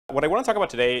What I want to talk about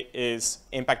today is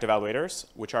impact evaluators,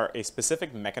 which are a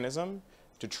specific mechanism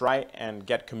to try and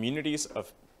get communities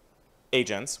of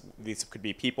agents, these could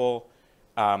be people,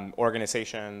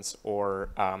 organizations, or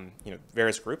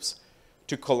various groups,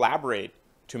 to collaborate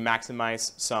to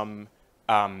maximize some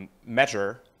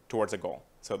measure towards a goal.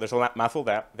 So there's a mouthful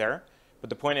there, but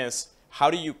the point is,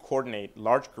 how do you coordinate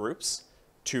large groups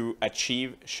to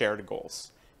achieve shared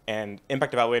goals? And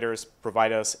impact evaluators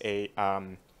provide us a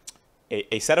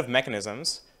set of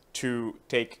mechanisms to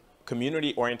take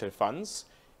community-oriented funds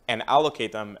and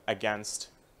allocate them against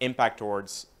impact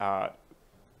towards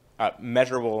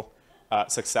measurable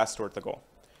success towards the goal.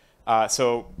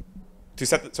 So to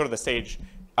set sort of the stage,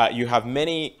 you have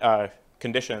many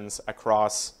conditions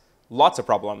across lots of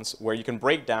problems where you can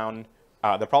break down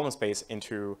the problem space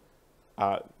into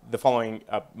the following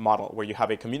model, where you have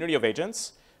a community of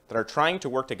agents that are trying to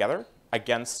work together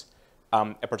against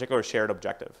a particular shared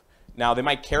objective. Now, they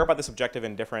might care about this objective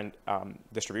in different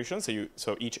distributions.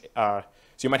 So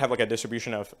you might have like a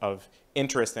distribution of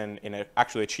interest in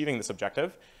actually achieving this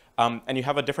objective, and you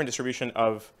have a different distribution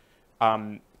of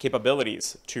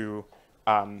capabilities to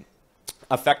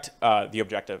affect the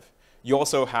objective. You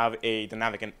also have a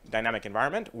dynamic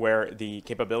environment where the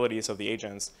capabilities of the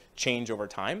agents change over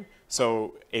time.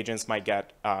 So agents might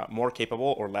get more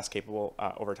capable or less capable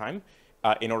over time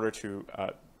in order to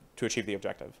achieve the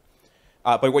objective.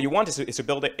 But what you want is to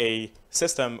build a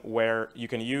system where you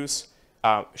can use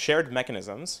shared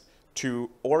mechanisms to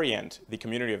orient the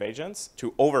community of agents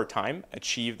to, over time,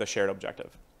 achieve the shared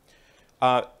objective.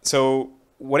 So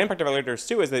what impact evaluators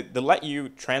do is they let you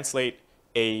translate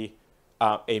a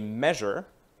measure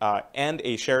and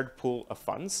a shared pool of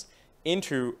funds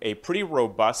into a pretty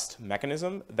robust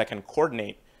mechanism that can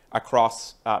coordinate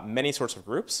across many sorts of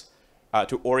groups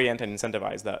to orient and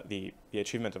incentivize the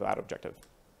achievement of that objective.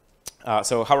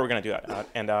 So how are we going to do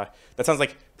that? That sounds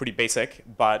like pretty basic,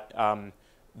 but and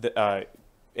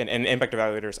impact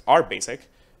evaluators are basic.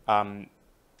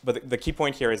 But the key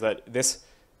point here is that this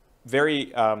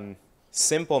very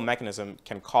simple mechanism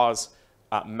can cause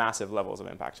massive levels of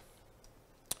impact.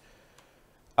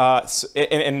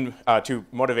 To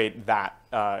motivate that,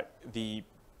 the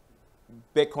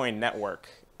Bitcoin network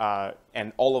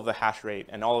and all of the hash rate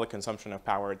and all of the consumption of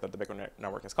power that the Bitcoin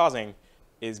network is causing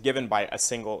is given by a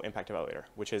single impact evaluator,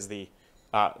 which is the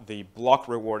block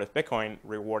reward of Bitcoin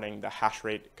rewarding the hash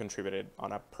rate contributed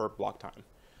on a per block time.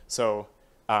 So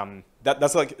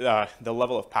that's like the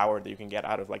level of power that you can get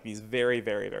out of like these very,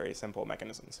 very, very simple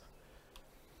mechanisms.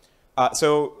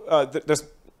 There's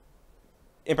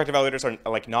impact evaluators are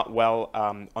like not well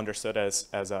understood as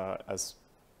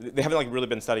they haven't like really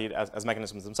been studied as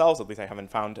mechanisms themselves. At least I haven't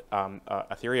found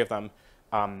a theory of them.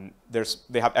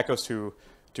 They have echoes to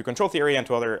control theory and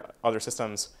to other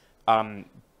systems, but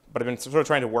I've been sort of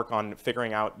trying to work on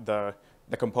figuring out the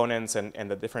components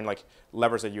and the different like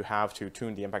levers that you have to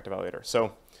tune the impact evaluator.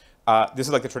 So this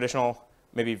is like the traditional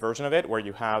maybe version of it, where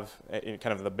you have kind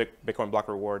of the Bitcoin block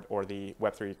reward or the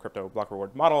Web3 crypto block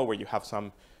reward model, where you have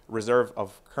some reserve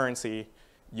of currency,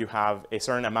 you have a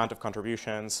certain amount of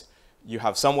contributions, you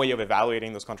have some way of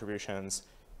evaluating those contributions,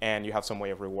 and you have some way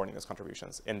of rewarding those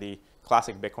contributions. In the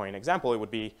classic Bitcoin example, it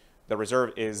would be the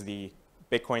reserve is the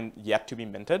Bitcoin yet to be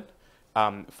minted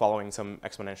following some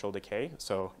exponential decay.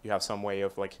 So you have some way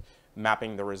of like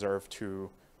mapping the reserve to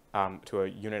a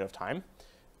unit of time.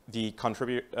 The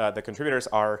contributors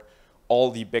are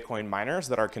all the Bitcoin miners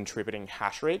that are contributing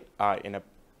hash rate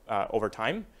over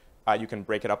time. You can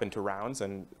break it up into rounds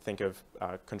and think of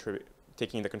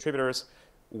taking the contributors,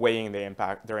 weighing their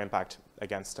impact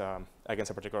against a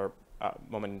particular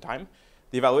moment in time.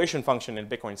 The evaluation function in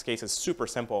Bitcoin's case is super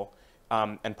simple,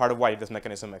 and part of why this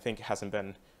mechanism I think hasn't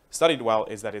been studied well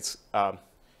is that it's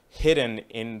hidden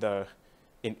in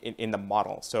the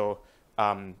model. So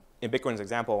in Bitcoin's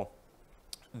example,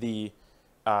 the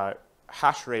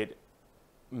hash rate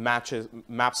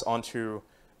maps onto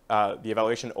the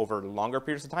evaluation over longer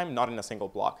periods of time, not in a single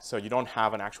block. So you don't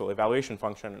have an actual evaluation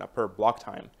function in a per block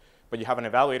time, but you have an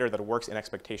evaluator that works in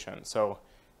expectation. So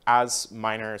as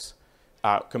miners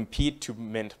compete to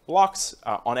mint blocks,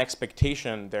 on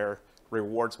expectation, their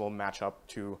rewards will match up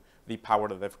to the power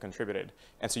that they've contributed.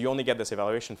 And so you only get this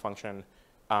evaluation function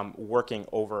working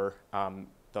over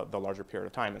the larger period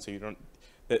of time. And so you don't,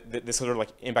 this sort of like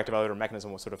impact evaluator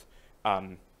mechanism was sort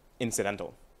of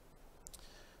incidental.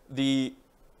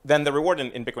 Then the reward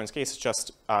in Bitcoin's case is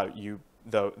just the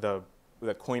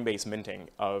Coinbase minting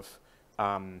of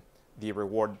the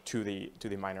reward to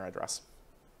the miner address.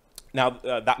 Now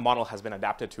that model has been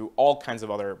adapted to all kinds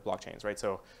of other blockchains, right?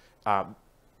 So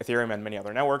Ethereum and many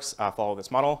other networks follow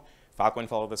this model. Filecoin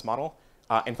follow this model.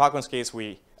 In Falcon's case,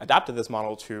 we adapted this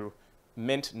model to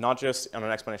mint not just on an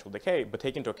exponential decay, but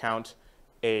take into account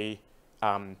the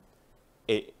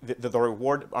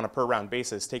reward on a per round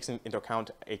basis takes into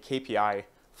account a KPI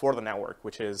for the network,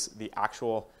 which is the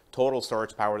actual total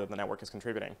storage power that the network is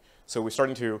contributing. So we're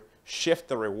starting to shift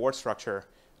the reward structure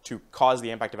to cause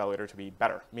the impact evaluator to be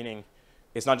better, meaning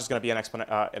it's not just going to be an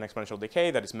exponential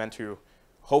decay that is meant to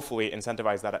hopefully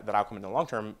incentivize that outcome in the long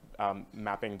term,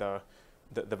 mapping the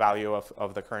value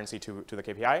of the currency to the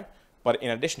KPI. But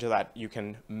in addition to that, you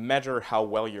can measure how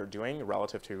well you're doing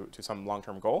relative to some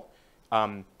long-term goal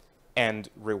and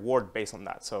reward based on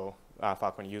that. So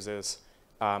Falcon uses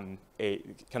a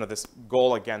kind of this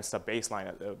goal against a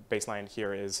baseline. The baseline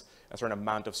here is a certain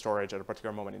amount of storage at a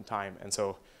particular moment in time. And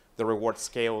so the reward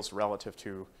scales relative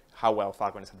to how well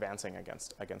Falcon is advancing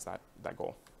against that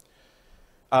goal.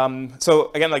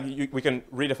 So again, like we can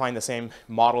redefine the same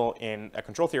model in a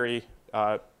control theory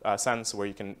sense, where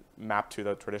you can map to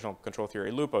the traditional control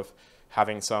theory loop of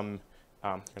having some,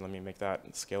 here, let me make that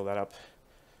and scale that up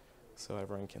so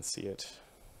everyone can see it.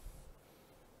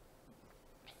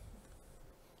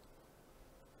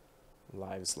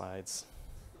 Live slides.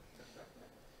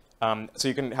 So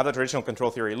you can have the traditional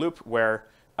control theory loop where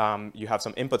you have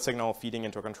some input signal feeding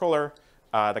into a controller.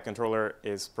 The controller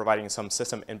is providing some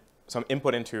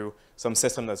input into some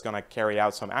system that's going to carry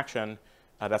out some action.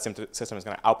 That system is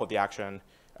going to output the action.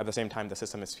 At the same time, the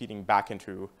system is feeding back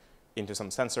into some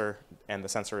sensor, and the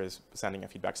sensor is sending a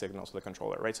feedback signal to the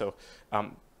controller, right? So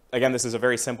again, this is a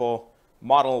very simple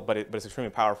model, but it's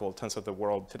extremely powerful. Tons of the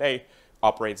world today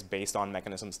operates based on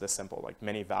mechanisms this simple, like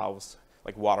many valves,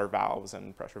 like water valves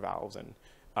and pressure valves and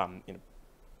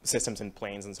systems in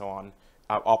planes and so on,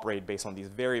 operate based on these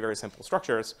very, very simple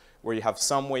structures where you have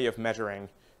some way of measuring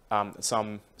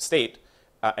some state,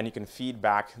 and you can feed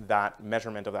back that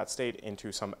measurement of that state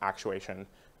into some actuation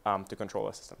to control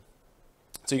a system.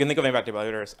 So you can think of impact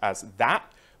evaluators as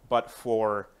that, but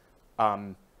for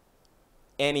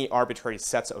any arbitrary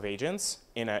sets of agents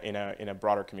in a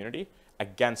broader community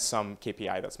against some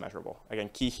KPI that's measurable. Again,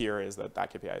 key here is that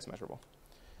KPI is measurable.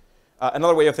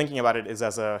 Another way of thinking about it is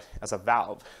as a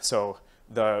valve. So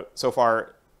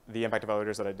far, the impact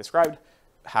evaluators that I described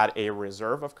had a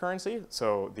reserve of currency.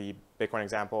 So the Bitcoin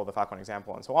example, the Falcon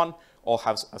example, and so on, all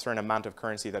have a certain amount of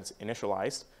currency that's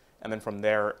initialized. And then from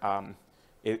there,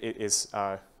 it is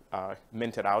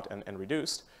minted out and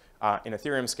reduced. In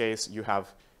Ethereum's case, you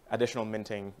have additional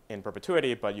minting in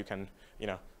perpetuity, but you can,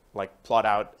 like plot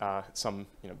out some,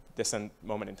 distant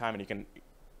moment in time, and you can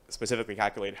specifically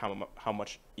calculate how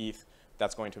much ETH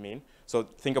that's going to mean. So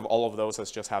think of all of those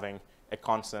as just having a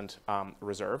constant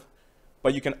reserve.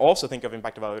 But you can also think of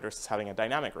impact evaluators as having a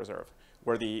dynamic reserve,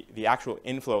 where the actual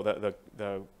inflow,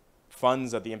 the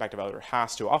funds that the impact evaluator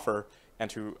has to offer and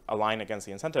to align against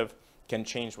the incentive can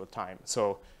change with time.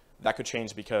 So that could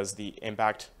change because the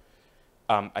impact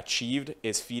achieved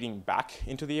is feeding back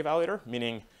into the evaluator,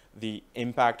 meaning the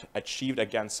impact achieved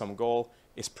against some goal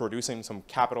is producing some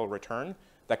capital return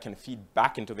that can feed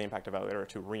back into the impact evaluator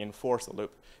to reinforce the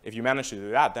loop. If you manage to do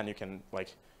that, then you can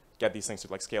get these things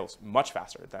to scale much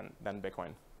faster than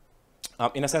Bitcoin.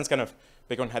 In a sense, kind of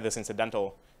Bitcoin had this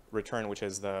incidental return, which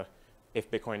is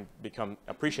if Bitcoin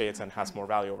appreciates and has more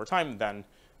value over time, then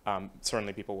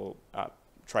certainly people will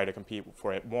try to compete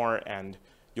for it more, and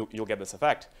you'll get this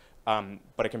effect.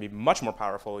 But it can be much more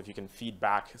powerful if you can feed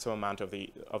back some amount of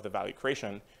the value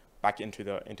creation back into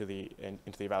the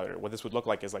evaluator. What this would look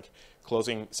like is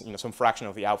closing some fraction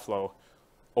of the outflow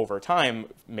over time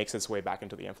makes its way back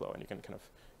into the inflow, and you can kind of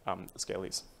scale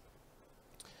these.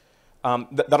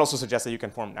 That also suggests that you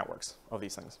can form networks of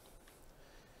these things.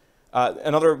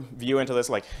 Another view into this,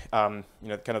 kind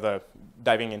of the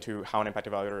diving into how an impact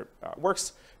evaluator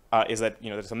works, is that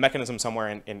there's a mechanism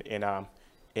somewhere in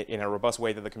a robust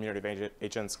way that the community of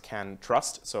agents can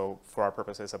trust. So for our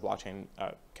purposes, a blockchain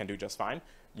can do just fine.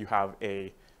 You have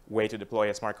a way to deploy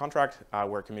a smart contract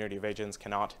where community of agents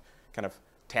cannot kind of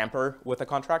tamper with the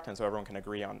contract, and so everyone can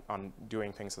agree on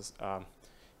doing things as,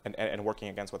 and working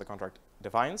against what the contract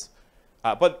defines.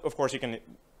 But of course, you can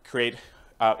create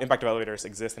impact evaluators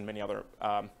exist in many other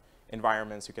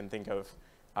environments. You can think of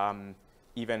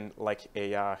even like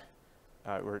we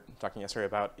were talking yesterday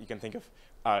about, you can think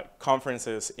of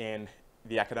conferences in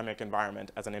the academic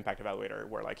environment as an impact evaluator,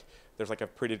 where there's a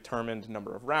predetermined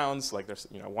number of rounds. There's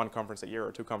one conference a year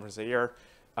or two conferences a year.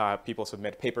 People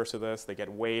submit papers to this. They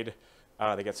get weighed.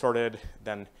 They get sorted.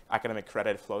 Then academic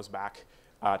credit flows back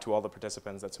to all the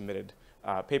participants that submitted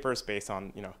papers based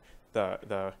on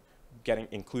the getting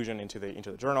inclusion into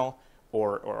the journal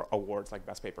or awards like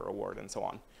best paper award and so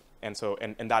on. And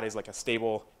that is a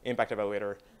stable impact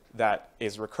evaluator that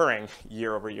is recurring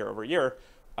year over year over year,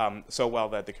 so well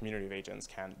that the community of agents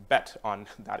can bet on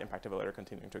that impact evaluator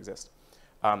continuing to exist.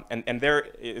 And there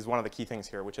is one of the key things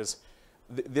here, which is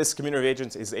this community of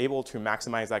agents is able to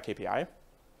maximize that KPI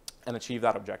and achieve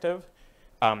that objective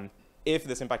if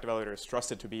this impact evaluator is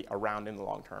trusted to be around in the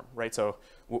long term, right? So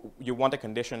you want a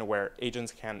condition where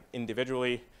agents can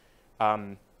individually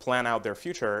plan out their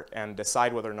future and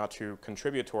decide whether or not to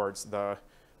contribute towards the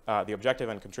objective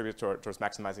and contribute towards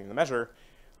maximizing the measure,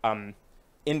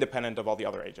 independent of all the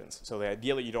other agents. So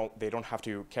ideally, they don't have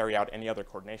to carry out any other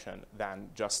coordination than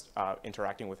just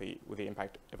interacting with the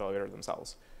impact evaluator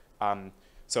themselves.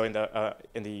 So in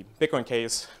the Bitcoin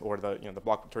case, or the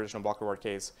traditional block reward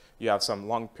case, you have some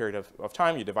long period of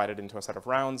time. You divide it into a set of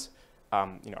rounds,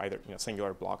 either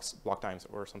singular block times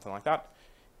or something like that,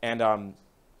 and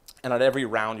at every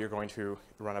round you're going to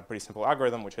run a pretty simple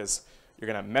algorithm, which is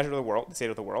you're going to measure the state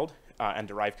of the world, and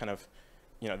derive kind of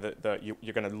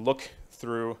you're going to look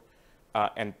through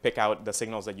and pick out the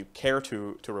signals that you care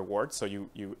to reward. So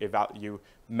you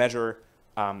measure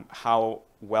how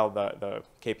well the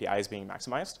KPI is being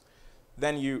maximized.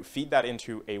 Then you feed that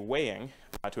into a weighing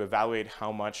to evaluate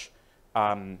how much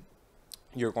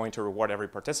you're going to reward every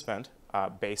participant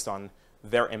based on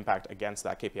their impact against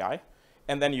that KPI.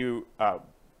 And then you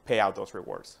pay out those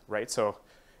rewards, right? So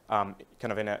kind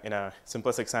of in a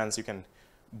simplistic sense, you can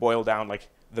boil down like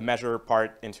the measure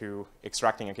part into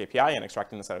extracting a KPI and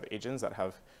extracting a set of agents that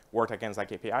have worked against that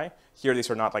KPI. Here, these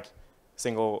are not like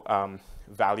single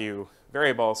value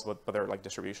variables, but they're like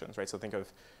distributions, right? So think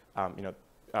of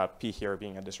P here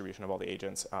being a distribution of all the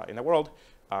agents in the world,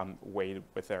 weighed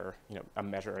with their a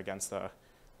measure against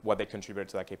what they contributed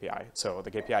to that KPI. So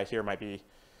the KPI here might be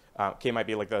K might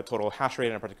be like the total hash rate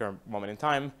in a particular moment in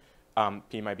time.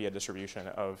 P might be a distribution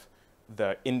of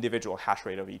the individual hash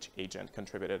rate of each agent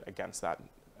contributed against that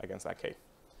K.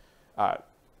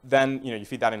 Then you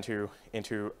feed that into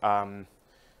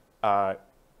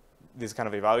this kind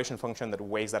of evaluation function that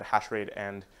weighs that hash rate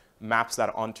and maps that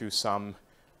onto some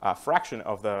fraction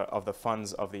of the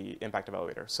funds of the impact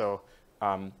evaluator. So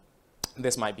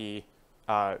this might be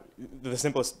the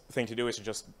simplest thing to do is to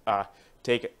just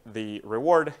take the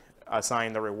reward,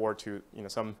 assign the reward to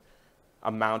some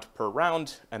amount per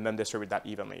round, and then distribute that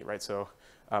evenly, right? So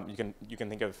you can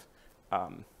think of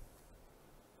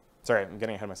sorry, I'm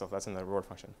getting ahead of myself. That's in the reward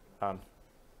function.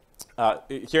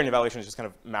 Here in evaluation is just kind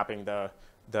of mapping the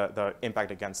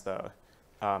impact against the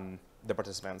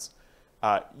participants.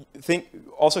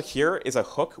 Also here is a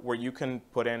hook where you can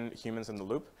put in humans in the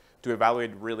loop to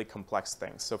evaluate really complex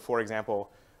things. So for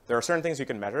example, there are certain things you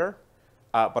can measure,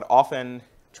 but often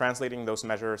translating those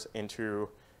measures into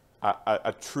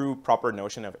a true proper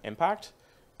notion of impact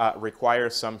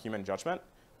requires some human judgment,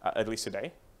 at least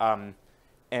today.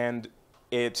 And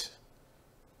it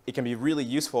can be really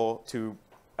useful to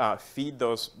feed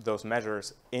those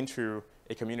measures into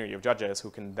a community of judges who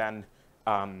can then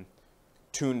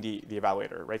tune the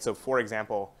evaluator, right? So for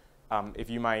example,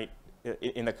 if you might,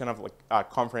 in the kind of like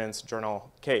conference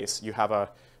journal case, you have a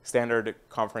standard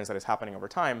conference that is happening over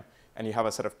time, and you have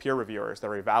a set of peer reviewers that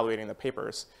are evaluating the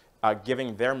papers,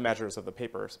 giving their measures of the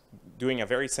papers, doing a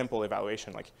very simple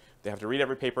evaluation. Like they have to read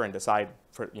every paper and decide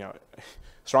for,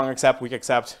 strong accept, weak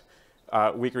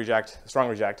reject, strong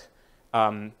reject.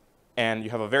 And you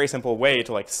have a very simple way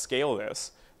to like scale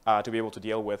this to be able to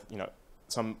deal with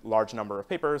some large number of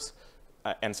papers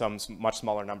and some much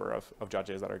smaller number of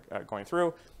judges that are going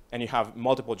through. And you have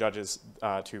multiple judges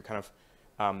to kind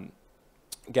of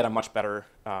get a much better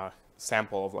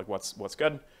sample of like what's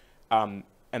good.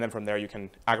 And then from there, you can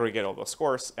aggregate all those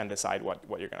scores and decide what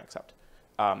you're going to accept.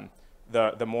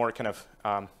 The more kind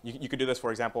of, you could do this,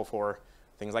 for example, for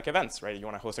things like events, right? You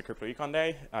want to host a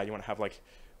CryptoEconDay. You want to have like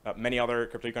many other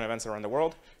CryptoEcon events around the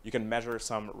world. You can measure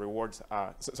some rewards,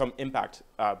 some impact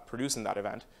produced in that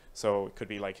event. So it could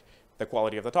be like the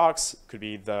quality of the talks, could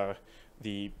be the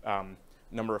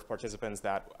number of participants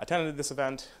that attended this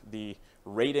event, the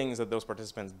ratings that those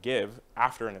participants give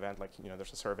after an event, like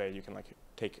there's a survey, you can like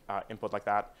take input like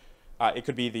that. It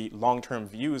could be the long-term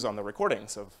views on the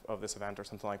recordings of this event or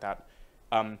something like that.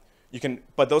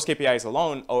 But those KPIs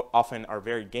alone often are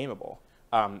very gameable.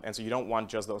 And so you don't want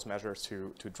just those measures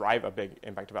to drive a big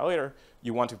impact evaluator.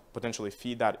 You want to potentially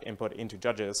feed that input into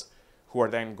judges who are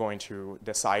then going to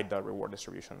decide the reward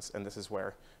distributions. And this is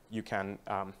where you can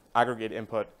aggregate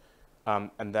input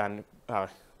and then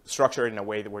structure it in a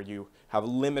way where you have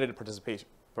limited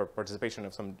participation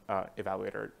of some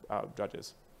evaluator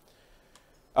judges.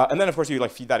 And then, of course, you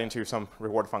like feed that into some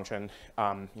reward function.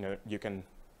 You can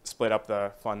split up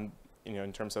the fund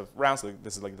in terms of rounds. So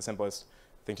this is like the simplest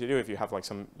thing to do if you have like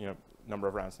some number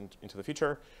of rounds into the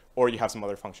future, or you have some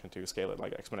other function to scale it,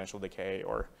 like exponential decay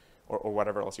or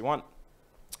whatever else you want.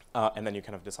 And then you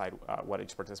kind of decide what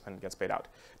each participant gets paid out.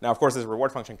 Now, of course, this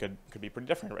reward function could be pretty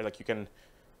different, right? Like you can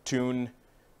tune,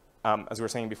 as we were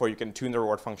saying before, you can tune the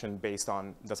reward function based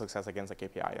on the success against a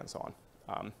KPI and so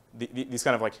on. These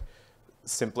kind of like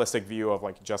simplistic view of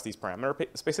like just these parameter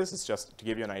spaces is just to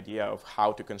give you an idea of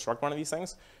how to construct one of these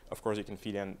things. Of course, you can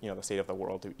feed in the state of the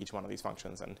world to each one of these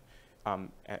functions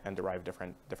and derive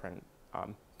different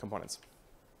components.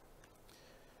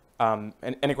 And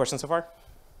any questions so far?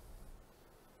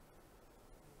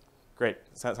 Great.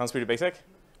 Sounds pretty basic?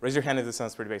 Raise your hand if this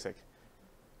sounds pretty basic.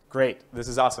 Great. This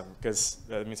is awesome, because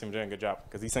that means I'm doing a good job,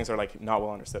 because these things are like not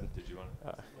well understood. Did you want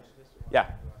to? Yeah.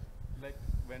 Like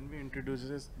when we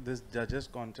introduce this judges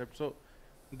concept, so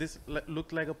this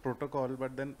looks like a protocol,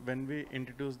 but then when we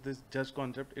introduce this judge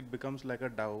concept, it becomes like a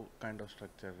DAO kind of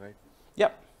structure, right?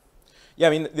 Yep. Yeah, I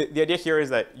mean, the idea here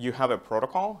is that you have a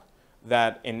protocol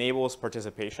that enables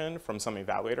participation from some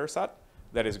evaluator set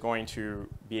that is going to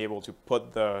be able to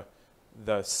put the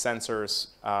sensors,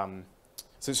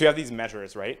 so you have these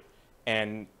measures, right?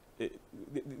 And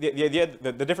the idea,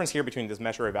 the difference here between this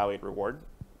measure, evaluate, reward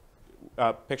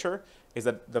picture is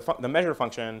that the measure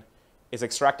function is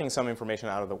extracting some information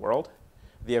out of the world.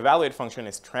 The evaluate function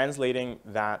is translating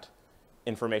that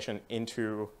information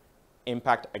into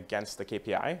impact against the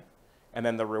KPI. And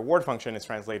then the reward function is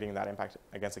translating that impact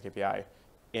against the KPI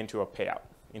into a payout,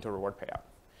 into a reward payout.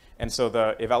 And so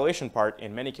the evaluation part,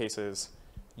 in many cases,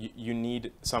 you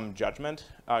need some judgment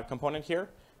component here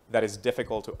that is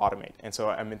difficult to automate. And so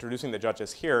I'm introducing the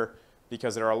judges here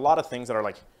because there are a lot of things that are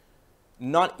like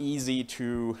not easy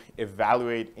to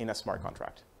evaluate in a smart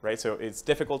contract, right? So it's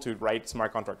difficult to write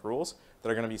smart contract rules that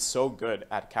are going to be so good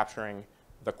at capturing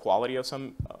the quality of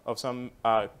some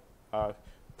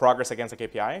progress against a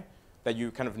KPI that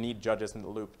you kind of need judges in the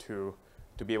loop to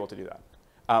be able to do that.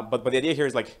 But the idea here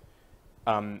is like,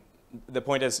 the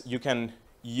point is you can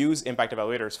use impact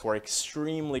evaluators for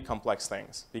extremely complex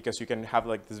things because you can have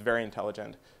like this very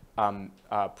intelligent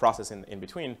process in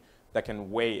between that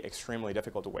can weigh extremely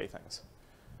difficult to weigh things.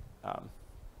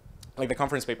 Like the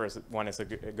conference papers one is a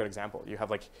good example. You have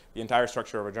like the entire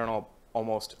structure of a journal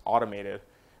almost automated,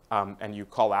 and you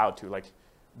call out to like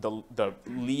the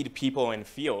lead people in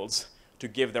fields to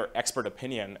give their expert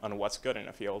opinion on what's good in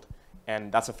a field.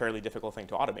 And that's a fairly difficult thing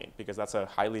to automate because that's a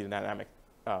highly dynamic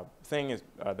thing.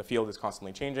 The field is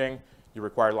constantly changing. You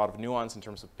require a lot of nuance in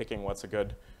terms of picking what's a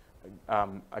good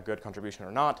contribution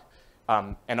or not.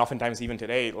 And oftentimes, even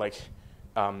today, like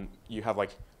you have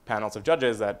like panels of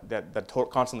judges that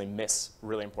constantly miss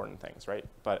really important things, right?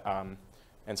 But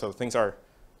and so things are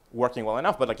working well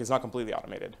enough, but like it's not completely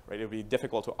automated, right? It would be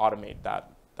difficult to automate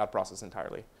that process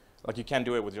entirely. Like you can't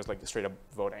do it with just like the straight up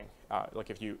voting. Like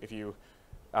if you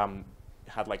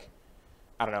had like,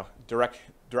 I don't know, direct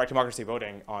democracy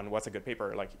voting on what's a good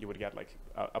paper, like you would get like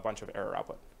a bunch of error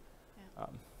output.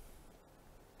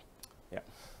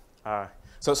 Yeah.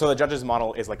 So the judges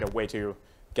model is like a way to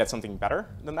get something better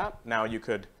than that. Now you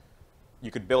could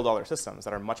build other systems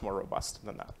that are much more robust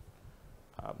than that.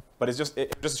 But it's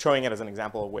just showing it as an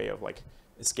example, a way of like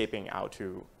escaping out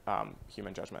to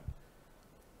human judgment.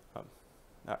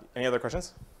 Any other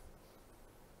questions?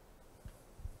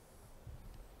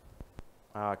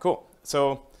 Cool.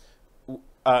 So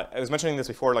I was mentioning this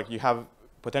before, like you have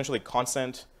potentially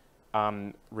constant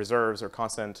reserves or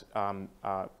constant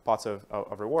pots of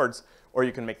rewards, or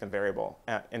you can make them variable.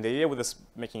 And the idea with this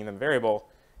making them variable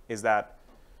is that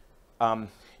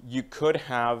you could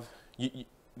have,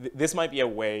 this might be a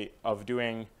way of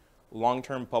doing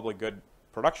long-term public good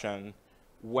production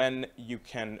when you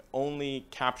can only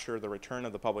capture the return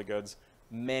of the public goods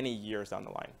many years down the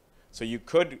line. So you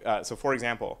could, so for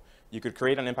example, you could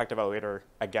create an impact evaluator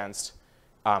against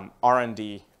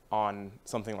R&D on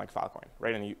something like Filecoin,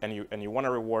 right? And you want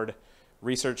to reward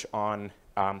research on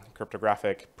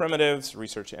cryptographic primitives,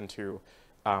 research into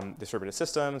distributed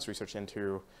systems, research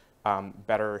into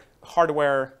better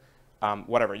hardware,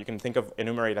 whatever. You can think of,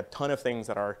 enumerate a ton of things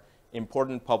that are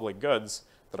important public goods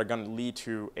that are going to lead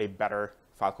to a better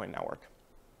Filecoin network.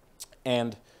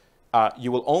 And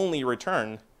you will only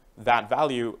return that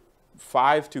value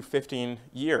 5 to 15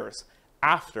 years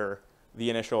after the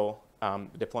initial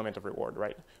deployment of reward,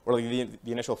 right? Or like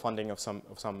the initial funding of some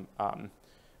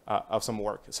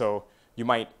work. So you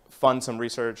might fund some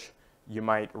research, you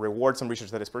might reward some research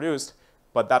that is produced,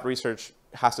 but that research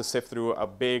has to sift through a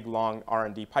big, long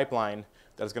R&D pipeline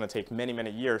that is going to take many, many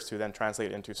years to then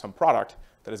translate into some product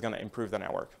that is going to improve the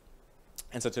network.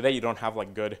 And so today you don't have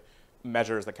like good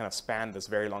measures that kind of span this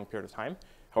very long period of time.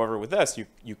 However, with this,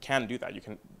 you can do that. You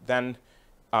can then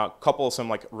couple some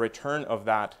like return of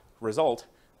that result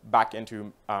back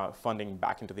into funding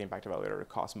back into the impact evaluator to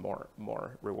cost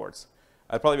more rewards.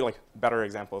 There'd probably be like better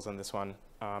examples than this one.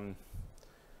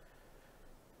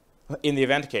 In the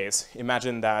event case,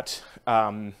 imagine that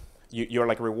you're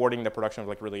like rewarding the production of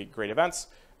like really great events,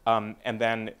 and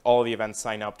then all the events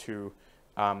sign up to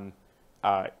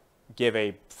give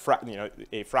a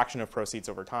fraction of proceeds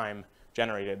over time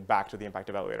generated back to the impact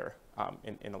evaluator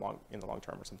in the long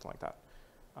term or something like that.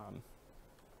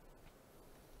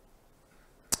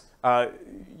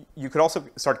 You could also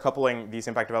start coupling these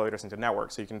impact evaluators into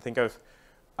networks. So you can think of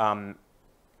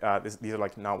these are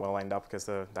like not well lined up because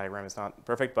the diagram is not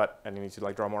perfect, and you need to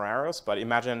like draw more arrows. But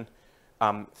imagine,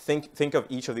 think of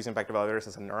each of these impact evaluators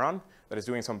as a neuron that is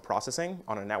doing some processing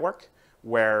on a network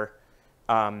where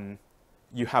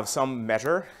you have some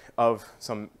measure of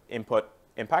some input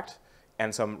impact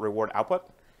and some reward output.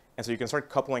 And so you can start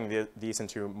coupling these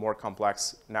into more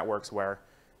complex networks where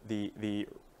the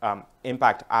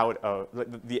impact out of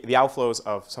the outflows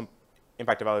of some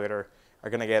impact evaluator are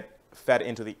going to get fed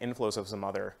into the inflows of some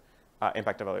other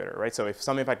impact evaluator, right? So if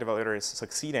some impact evaluator is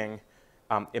succeeding,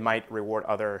 it might be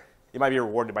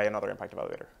rewarded by another impact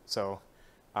evaluator. So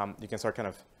you can start kind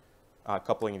of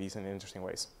coupling these in interesting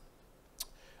ways.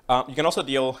 You can also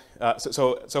deal,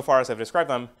 so far as I've described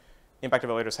them, impact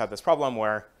evaluators have this problem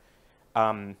where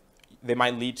they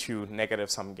might lead to negative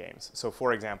sum games. So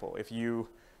for example, if you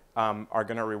are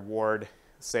going to reward,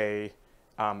 say,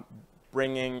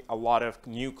 bringing a lot of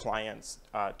new clients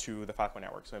to the Falco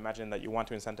network. So imagine that you want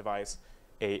to incentivize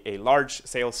a large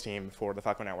sales team for the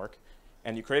Falco network,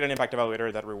 and you create an impact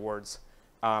evaluator that rewards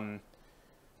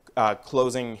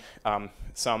closing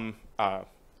some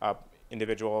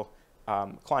individual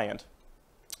client.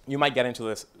 You might get into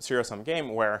this zero-sum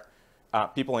game where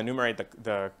people enumerate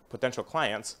the potential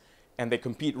clients, and they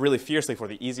compete really fiercely for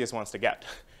the easiest ones to get.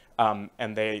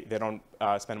 And they don't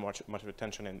spend much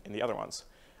attention in the other ones.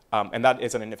 And that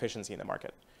is an inefficiency in the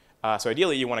market. So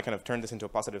ideally, you want to kind of turn this into a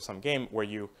positive sum game where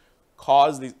you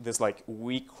cause this like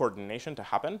weak coordination to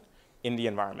happen in the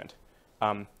environment.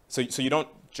 So you don't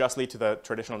just lead to the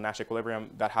traditional Nash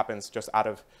equilibrium that happens just out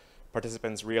of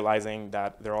participants realizing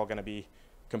that they're all going to be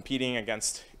competing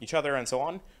against each other and so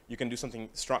on. You can do something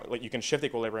strong, like you can shift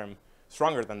equilibrium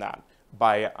stronger than that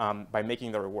by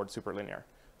making the reward super linear.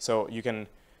 So you can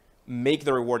make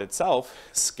the reward itself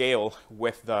scale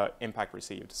with the impact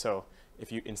received. So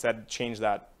if you instead change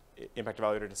that impact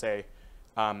evaluator to say,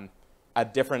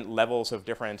 at different levels of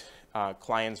different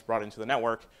clients brought into the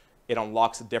network, it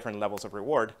unlocks different levels of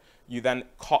reward, you then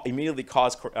immediately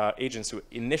cause agents to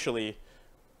initially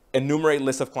enumerate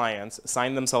lists of clients,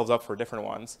 sign themselves up for different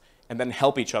ones, and then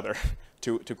help each other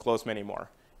to close many more.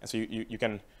 And so you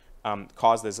can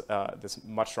cause this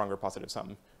much stronger positive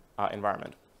sum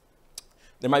environment.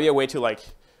 There might be a way to like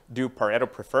do Pareto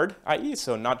preferred IE,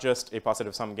 so not just a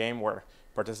positive sum game where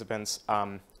participants,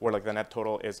 where like the net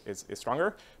total is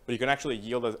stronger, but you can actually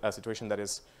yield a situation that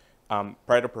is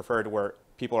Pareto preferred where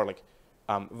people are like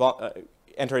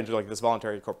enter into like this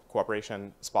voluntary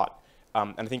cooperation spot.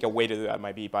 And I think a way to do that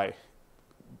might be by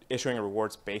issuing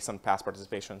rewards based on past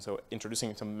participation, so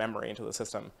introducing some memory into the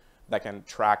system that can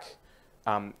track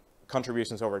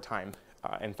contributions over time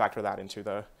and factor that into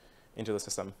the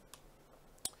system.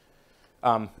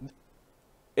 And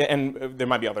there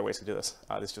might be other ways to do this.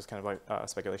 This is just kind of like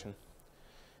speculation.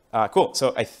 Cool.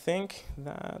 So I think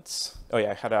that's. Oh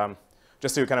yeah, I had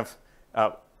just to kind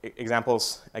of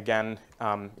examples again.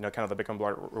 Kind of the Bitcoin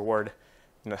block reward.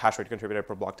 Hash rate contributed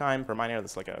per block time per miner.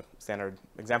 This is like a standard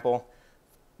example.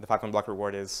 The Falcon block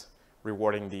reward is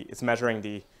it's measuring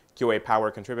the QA power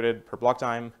contributed per block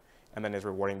time, and then is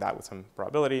rewarding that with some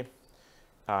probability.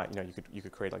 You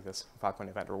could create like this Falcon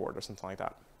event reward or something like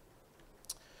that.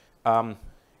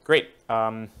 Great.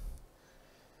 And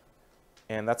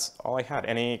that's all I had.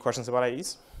 Any questions about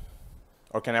IEs?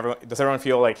 Or does everyone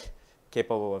feel like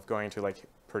capable of going to like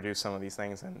produce some of these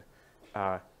things and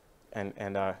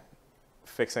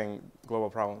fixing global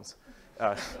problems?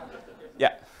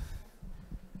 Yeah.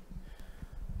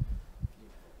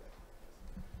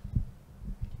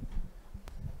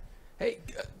 Hey,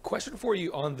 question for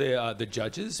you on the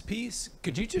judges piece.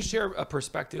 Could you just share a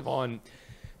perspective on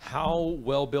how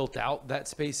well built out that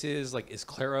space is? Like, is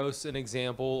Claros an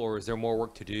example, or is there more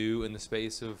work to do in the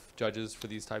space of judges for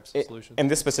these types of solutions? And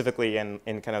this specifically in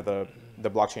kind of the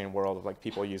blockchain world of like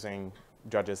people using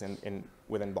judges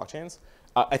within blockchains.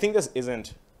 I think this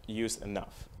isn't used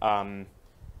enough. I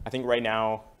think right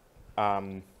now,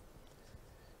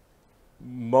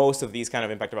 most of these kind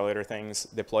of impact evaluator things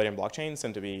deployed in blockchains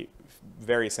tend to be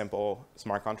very simple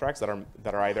smart contracts that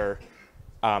are either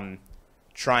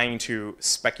trying to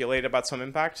speculate about some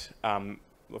impact.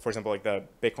 For example, like the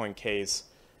Bitcoin case,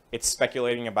 it's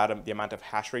speculating about the amount of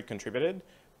hash rate contributed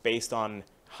based on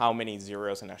how many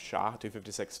zeros in a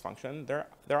SHA-256 function there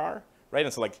are, right?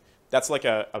 And so like that's like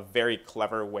a very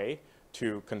clever way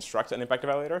to construct an impact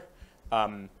evaluator.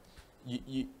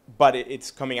 But it's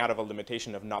coming out of a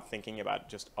limitation of not thinking about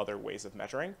just other ways of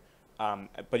measuring.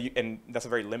 And that's a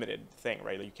very limited thing,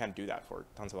 right? Like you can't do that for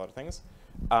tons of other things.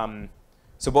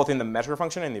 So both in the measure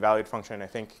function and the evaluate function, I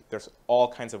think there's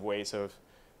all kinds of ways of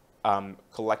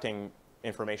collecting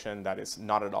information that is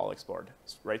not at all explored,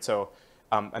 right? So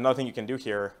another thing you can do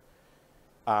here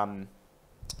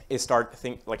is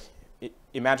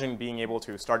imagine being able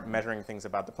to start measuring things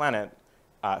about the planet,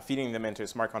 feeding them into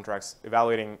smart contracts,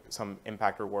 evaluating some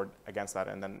impact reward against that,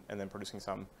 and then producing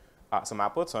some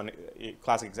output. So a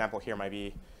classic example here might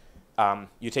be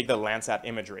you take the Landsat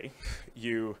imagery,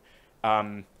 you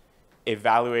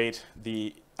evaluate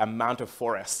the amount of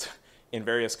forest in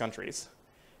various countries,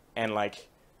 and like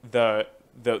the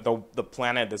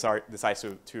planet decides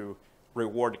to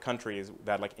reward countries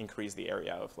that like increase the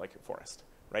area of like forest,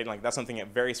 right? Like that's something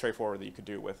very straightforward that you could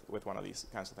do with one of these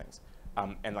kinds of things.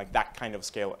 And like that kind of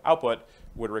scale output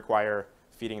would require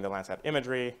feeding the Landsat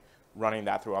imagery, running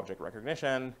that through object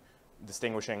recognition,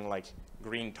 distinguishing like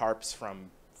green tarps from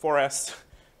forest.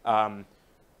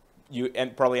 You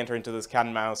probably enter into this cat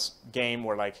and mouse game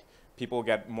where like people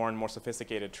get more and more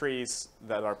sophisticated trees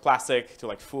that are plastic to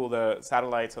like fool the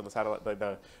satellite, so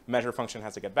the measure function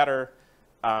has to get better.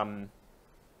 And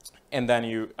then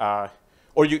you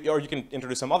can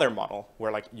introduce some other model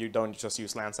where like you don't just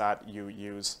use Landsat, you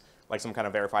use like some kind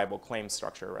of verifiable claim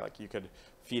structure where like you could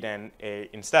feed in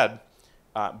instead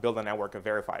build a network of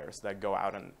verifiers that go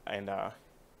out and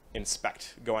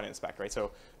inspect, right?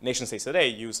 So nation states today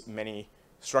use many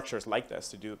structures like this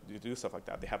to do stuff like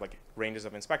that. They have like ranges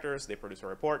of inspectors, they produce a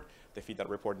report, they feed that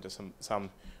report into some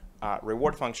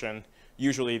reward function.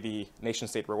 Usually the nation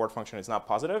state reward function is not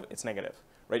positive, it's negative,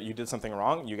 right? You did something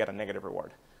wrong, you get a negative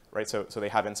reward, right? So they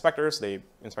have inspectors,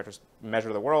 inspectors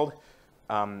measure the world,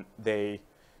 they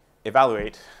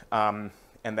evaluate, and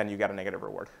then you get a negative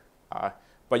reward.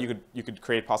 But you could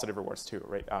create positive rewards too,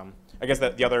 right? I guess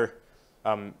that the other,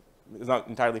 it's not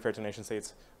entirely fair to nation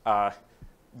states.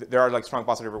 There are like strong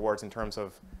positive rewards in terms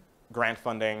of grant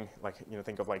funding, like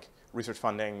think of like research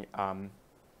funding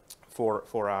for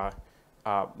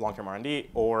long-term R&D,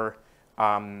 or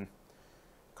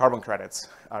carbon credits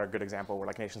are a good example where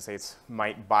like nation states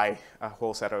might buy a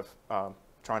whole set of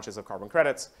tranches of carbon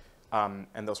credits, and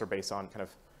those are based on kind of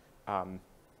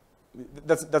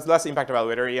that's less impact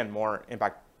evaluatory and more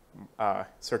impact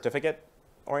certificate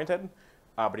oriented,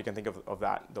 but you can think of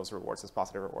those rewards as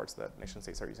positive rewards that nation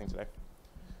states are using today.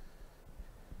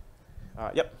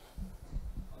 Yep.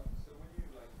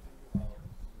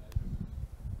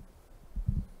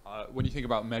 So when you think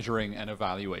about measuring and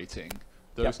evaluating,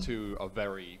 those two are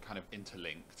very kind of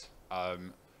interlinked.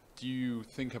 Do you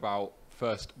think about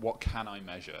first what can I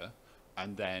measure,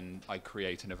 and then I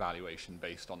create an evaluation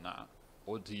based on that,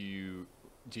 or do you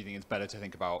think it's better to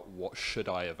think about what should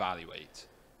I evaluate,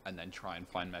 and then try and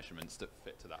find measurements that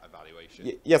fit to that evaluation?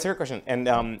 Yeah, it's a good question.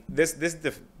 And this is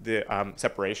the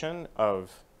separation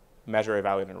of measure,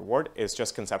 evaluate, and reward is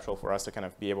just conceptual for us to kind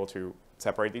of be able to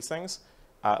separate these things.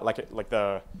 Like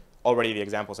the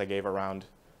examples I gave around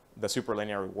the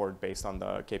superlinear reward based on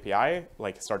the KPI,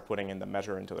 like start putting in the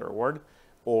measure into the reward,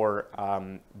 or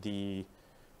the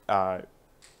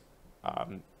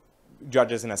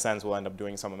judges in a sense will end up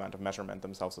doing some amount of measurement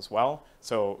themselves as well.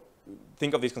 So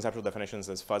think of these conceptual definitions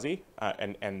as fuzzy,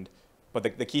 but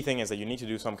the key thing is that you need to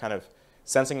do some kind of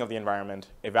sensing of the environment,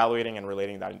 evaluating and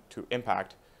relating that to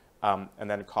impact, and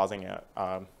then causing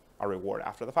a reward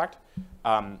after the fact.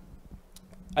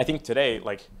 I think today,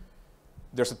 like,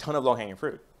 there's a ton of low-hanging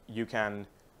fruit. You can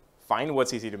find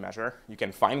what's easy to measure, you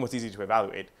can find what's easy to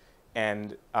evaluate,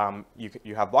 and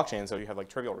you have blockchain, so you have like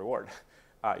trivial reward.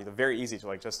 It's very easy to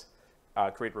like just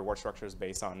create reward structures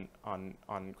based on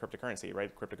cryptocurrency,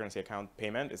 right? Cryptocurrency account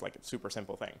payment is like a super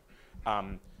simple thing.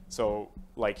 So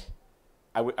like,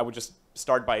 I would just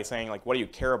start by saying like, what do you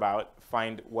care about?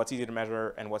 Find what's easy to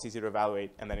measure and what's easy to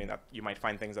evaluate, and then in that you might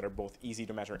find things that are both easy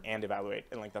to measure and evaluate,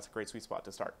 and like that's a great sweet spot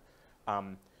to start.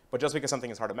 But just because something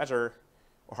is hard to measof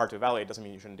or hard to evaluate doesn't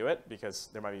mean you shouldn't do it, because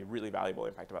there might be really valuable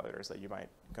impact evaluators that you might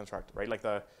construct, right? Like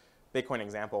the Bitcoin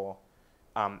example,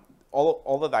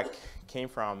 all of that came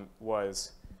from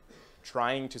was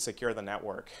trying to secure the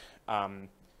network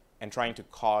and trying to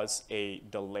cause a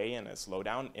delay and a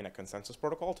slowdown in a consensus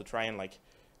protocol to try and like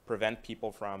prevent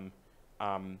people from,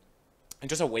 and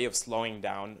just a way of slowing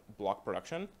down block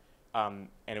production. And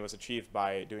it was achieved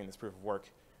by doing this proof of work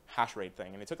hash rate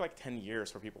thing. And it took like 10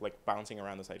 years for people like bouncing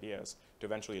around those ideas to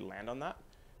eventually land on that.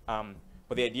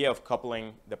 But the idea of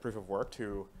coupling the proof of work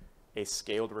to a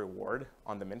scaled reward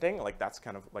on the minting, like that's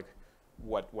kind of like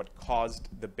what caused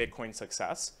the Bitcoin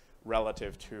success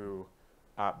relative to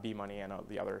B money and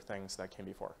the other things that came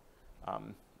before.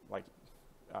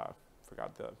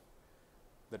 Forgot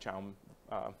the Chaum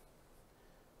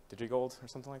DigiGold or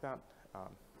something like that.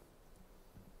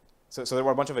 So there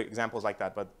were a bunch of examples like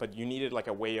that, but you needed like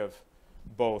a way of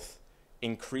both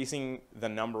increasing the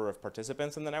number of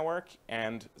participants in the network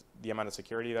and the amount of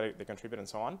security that they contribute and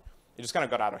so on. It just kind of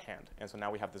got out of hand. And so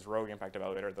now we have this rogue impact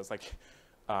evaluator that's like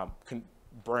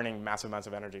burning massive amounts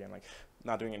of energy and like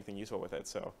not doing anything useful with it.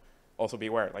 So also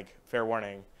beware, like fair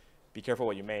warning, be careful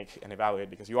what you make and evaluate,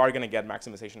 because you are going to get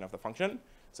maximization of the function.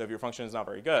 So if your function is not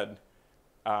very good,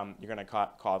 you're going to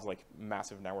cause like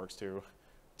massive networks to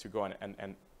go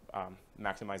and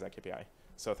maximize that KPI.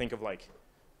 So think of like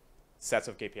sets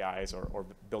of KPIs or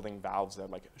building valves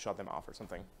that like shut them off or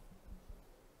something.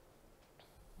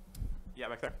 Yeah,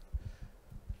 back there.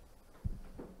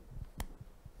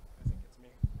 I think it's me.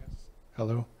 Yes.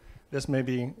 Hello. This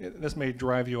may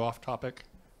drive you off topic,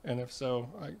 and if so,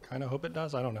 I kind of hope it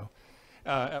does. I don't know.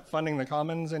 At Funding the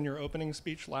Commons, in your opening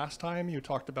speech last time, you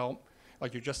talked about,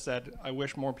 like you just said, I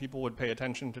wish more people would pay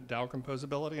attention to DAO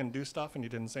composability and do stuff, and you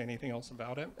didn't say anything else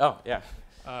about it. Oh, yeah.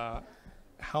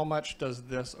 How much does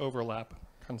this overlap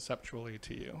conceptually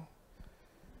to you?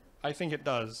 I think it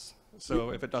does.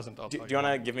 So if it doesn't, I'll tell you. Do you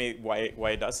want to give me why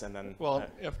it does, and then? Well,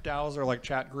 if DAOs are like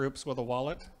chat groups with a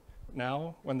wallet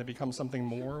now, when they become something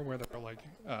more, where they're like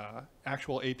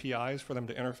actual APIs for them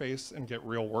to interface and get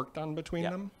real work done between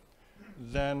them,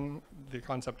 then the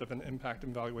concept of an impact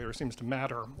evaluator seems to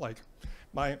matter. Like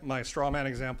my straw man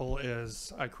example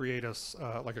is I create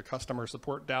like a customer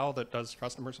support DAO that does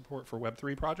customer support for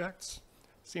Web3 projects.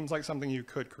 Seems like something you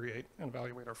could create an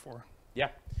evaluator for. Yeah,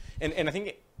 and I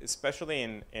think especially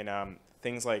in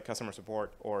things like customer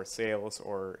support or sales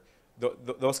or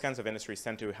those kinds of industries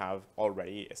tend to have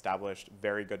already established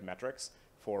very good metrics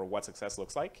for what success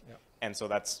looks like. Yeah. And so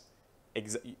that's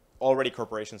already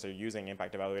corporations are using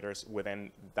impact evaluators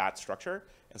within that structure.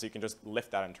 And so you can just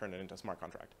lift that and turn it into a smart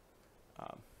contract.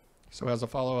 So as a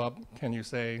follow-up, can you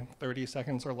say 30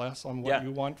 seconds or less on what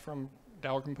you want from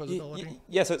DAO composability?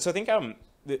 Yeah, so I think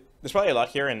there's probably a lot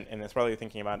here, and it's probably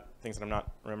thinking about things that I'm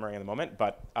not remembering in the moment,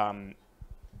 but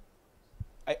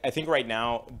I think right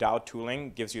now DAO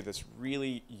tooling gives you this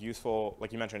really useful,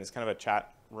 like you mentioned, it's kind of a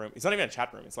chat room. It's not even a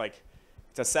chat room. It's like,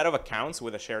 it's a set of accounts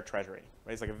with a shared treasury,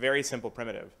 right? It's like a very simple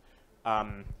primitive.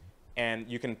 And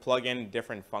you can plug in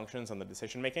different functions on the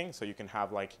decision making. So you can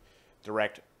have like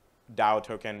direct DAO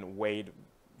token weighted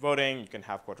voting. You can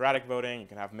have quadratic voting. You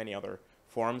can have many other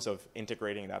forms of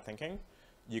integrating that thinking.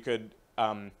 You could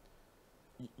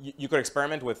you could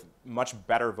experiment with much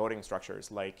better voting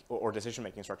structures, like or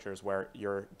decision-making structures, where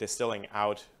you're distilling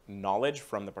out knowledge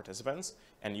from the participants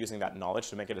and using that knowledge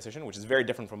to make a decision, which is very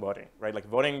different from voting, right? Like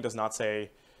voting does not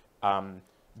say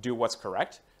do what's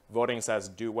correct. Voting says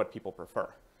do what people prefer,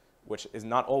 which is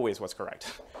not always what's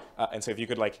correct. And so if you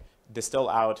could like distill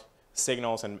out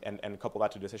signals and couple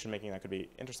that to decision-making, that could be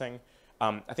interesting.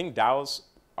 I think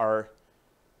the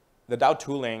DAO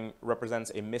tooling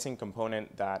represents a missing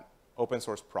component that open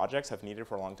source projects have needed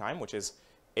for a long time, which is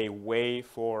a way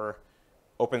for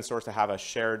open source to have a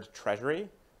shared treasury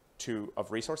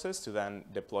of resources to then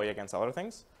deploy against other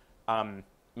things.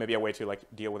 Maybe a way to like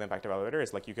deal with impact evaluator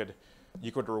is like you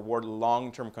could reward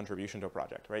long-term contribution to a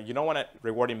project, right? You don't want to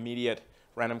reward immediate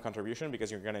random contribution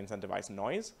because you're going to incentivize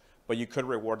noise, but you could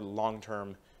reward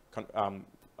long-term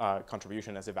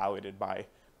contribution as evaluated by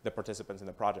the participants in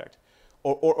the project.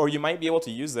 Or you might be able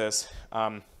to use this,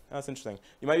 that's interesting.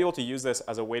 You might be able to use this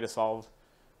as a way to solve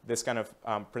this kind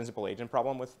of principal agent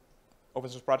problem with open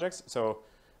source projects. So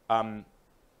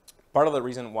part of the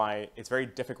reason why it's very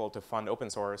difficult to fund open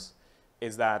source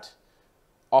is that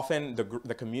often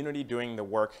the community doing the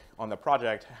work on the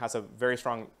project has a very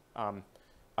strong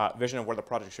vision of where the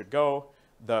project should go.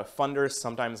 The funders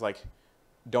sometimes like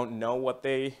don't know what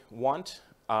they want,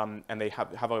 and they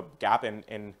have a gap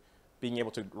in being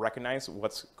able to recognize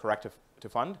what's correct to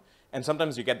fund. And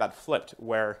sometimes you get that flipped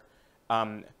where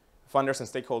funders and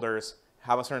stakeholders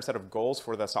have a certain set of goals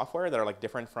for the software that are like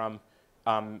different from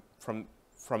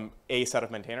a set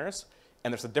of maintainers.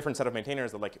 And there's a different set of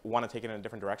maintainers that like want to take it in a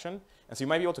different direction. And so you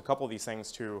might be able to couple these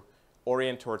things to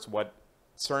orient towards what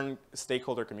certain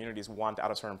stakeholder communities want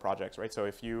out of certain projects, right? So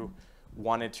if you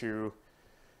wanted to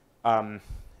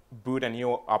boot a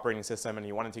new operating system and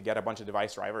you wanted to get a bunch of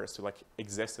device drivers to like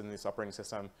exist in this operating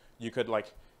system, you could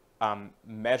like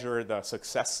measure the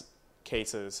success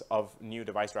cases of new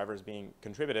device drivers being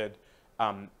contributed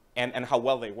and how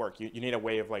well they work. You need a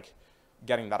way of like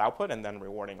getting that output and then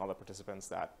rewarding all the participants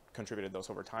that contributed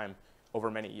those over time, over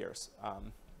many years.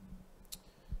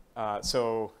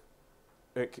 So,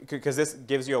 because this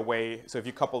gives you a way, so if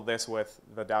you couple this with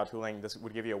the DAO tooling, this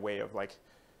would give you a way of like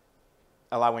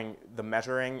allowing the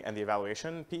measuring and the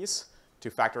evaluation piece to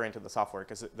factor into the software,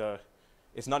 because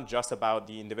it's not just about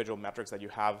the individual metrics that you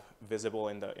have visible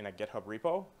in a GitHub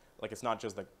repo. Like it's not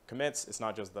just the commits, it's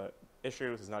not just the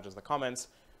issues, it's not just the comments.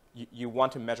 You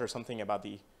want to measure something about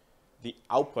the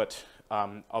output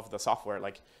of the software,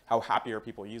 like how happy are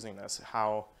people using this,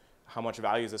 how much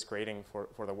value is this creating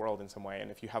for the world in some way.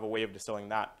 And if you have a way of distilling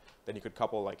that, then you could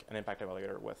couple like an impact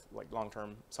evaluator with like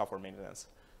long-term software maintenance.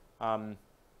 But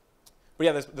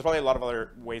yeah, there's probably a lot of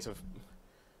other ways of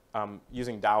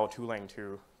using DAO tooling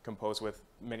to compose with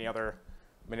many other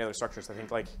structures. I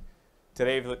think like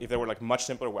today, if there were like much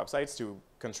simpler websites to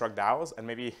construct DAOs and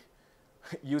maybe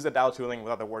use the DAO tooling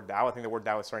without the word DAO, I think the word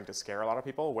DAO is starting to scare a lot of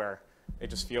people, where it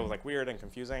just feels like weird and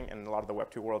confusing, and a lot of the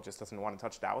Web2 world just doesn't want to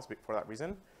touch DAOs for that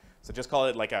reason. So just call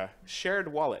it like a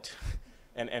shared wallet,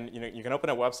 and you know, you can open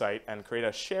a website and create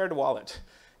a shared wallet,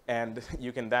 and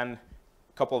you can then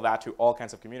couple that to all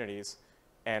kinds of communities,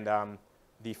 and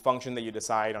the function that you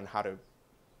decide on how to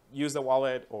use the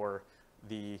wallet, or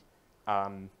the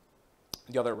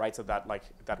other rights of that, like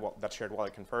that shared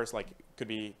wallet confers, like could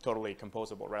be totally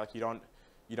composable, right? Like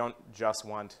you don't just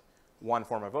want one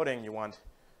form of voting, you want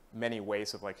many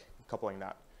ways of like coupling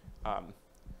that.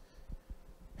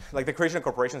 Like the creation of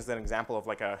corporations is an example of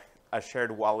like a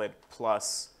shared wallet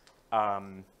plus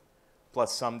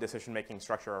some decision-making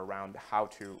structure around how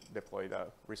to deploy the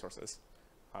resources.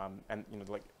 And you know,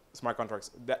 like smart contracts,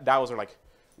 DAOs are like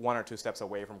 1 or 2 steps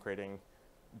away from creating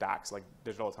DACs, like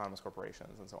digital autonomous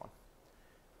corporations and so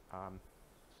on.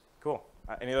 Cool.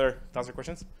 Any other thoughts or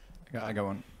questions? I got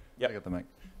one. Yeah. I got the mic.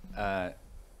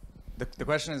 The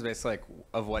question is basically like,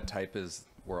 of what type is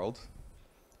world?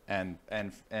 And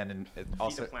it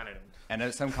also, and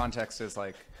in some context is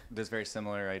like, this very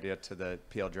similar idea to the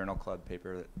PL Journal Club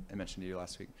paper that I mentioned to you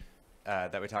last week,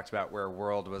 that we talked about, where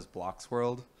world was blocks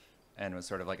world, and was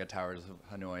sort of like a Towers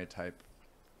of Hanoi type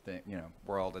thing, you know,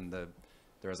 world, and there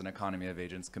was an economy of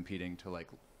agents competing to like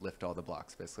lift all the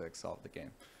blocks, basically like solve the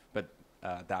game. But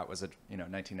that was a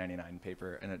 1999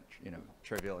 paper and a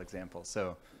trivial example.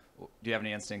 So do you have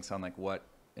any instincts on like what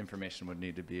information would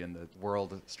need to be in the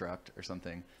world struct or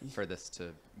something for this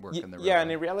to work in the real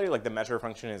and in reality, like the measure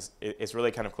function is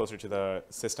really kind of closer to the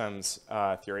systems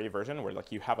theory version, where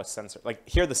like you have a sensor. Like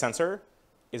here, the sensor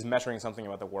is measuring something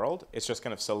about the world. It's just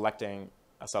kind of selecting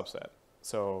a subset.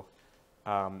 So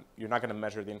you're not going to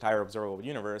measure the entire observable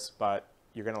universe, but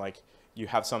you're going to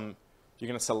you're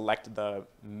going to select the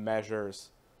measures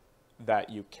that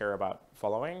you care about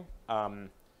following.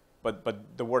 But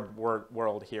the word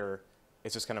world here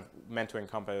is just kind of meant to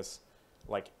encompass,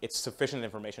 like, it's sufficient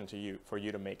information to you for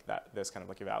you to make this kind of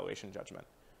like evaluation judgment.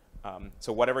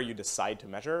 So whatever you decide to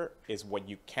measure is what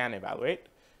you can evaluate,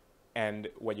 and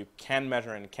what you can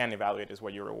measure and can evaluate is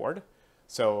what you reward.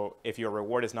 So if your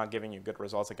reward is not giving you good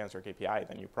results against your KPI,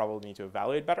 then you probably need to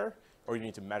evaluate better, or you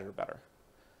need to measure better.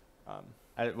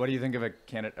 What do you think of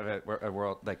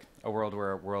a world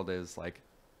where a world is like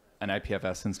an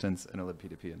IPFS instance and a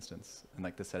libp2p instance, and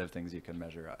like the set of things you can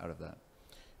measure out of that?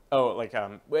 Oh, like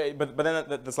but then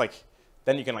that's like,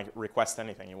 then you can like request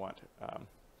anything you want.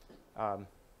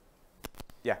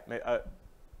 Yeah,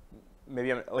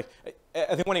 maybe I'm like,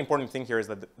 I think one important thing here is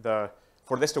that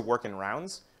for this to work in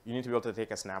rounds, you need to be able to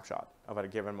take a snapshot of at a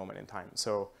given moment in time.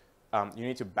 So you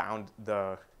need to bound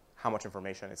how much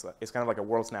information. It's kind of like a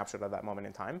world snapshot of that moment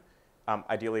in time,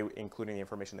 ideally including the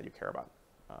information that you care about.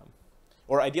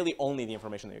 Or ideally only the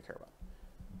information that you care about.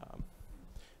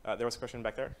 There was a question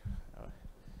back there.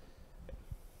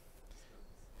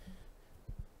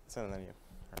 So then you.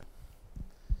 All right.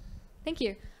 Thank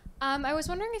you. I was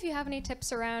wondering if you have any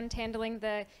tips around handling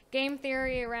the game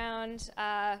theory around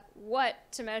what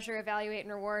to measure, evaluate,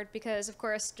 and reward, because of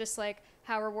course, just like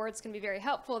how rewards can be very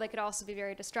helpful, they could also be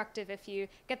very destructive if you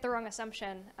get the wrong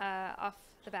assumption off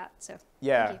the bat. So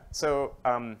yeah, thank you. So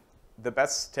the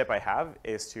best tip I have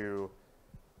is to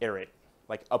iterate,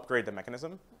 like upgrade the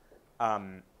mechanism,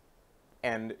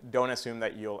 and don't assume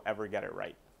that you'll ever get it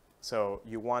right. So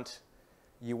you want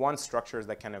structures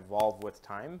that can evolve with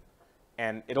time.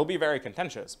 And it'll be very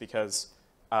contentious because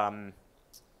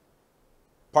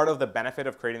part of the benefit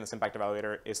of creating this impact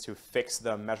evaluator is to fix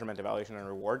the measurement, evaluation, and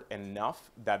reward enough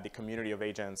that the community of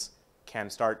agents can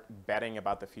start betting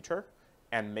about the future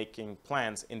and making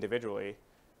plans individually,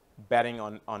 betting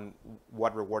on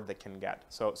what reward they can get.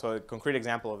 So a concrete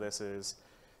example of this is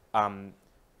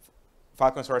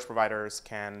Filecoin storage providers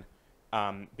can,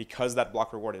 because that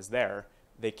block reward is there,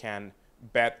 they can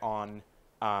bet on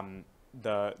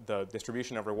the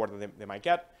distribution of reward that they might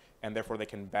get, and therefore they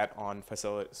can bet on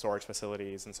storage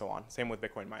facilities and so on. Same with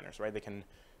Bitcoin miners, right? They can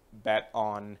bet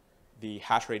on the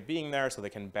hash rate being there, so they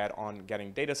can bet on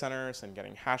getting data centers and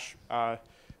getting hash,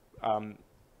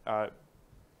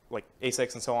 like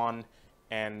ASICs and so on,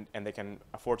 and they can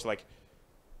afford to like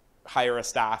hire a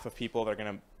staff of people that are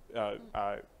going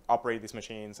to operate these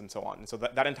machines and so on. And so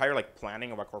that entire like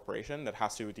planning of a corporation that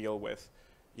has to deal with,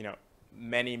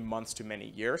 many months to many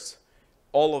years,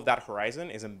 all of that horizon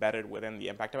is embedded within the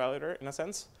impact evaluator in a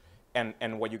sense.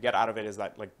 And what you get out of it is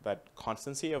that like that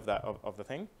constancy of the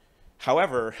thing.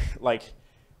 However, like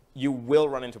you will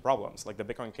run into problems. Like the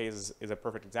Bitcoin case is a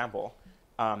perfect example.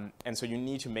 And so you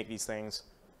need to make these things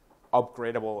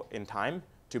upgradable in time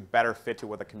to better fit to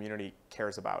what the community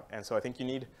cares about. And so I think you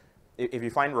need, if you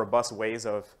find robust ways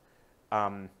of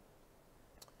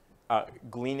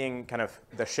gleaning kind of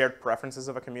the shared preferences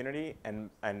of a community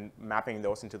and mapping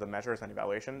those into the measures and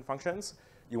evaluation functions,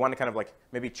 you want to kind of like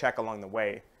maybe check along the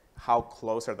way how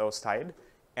close are those tied.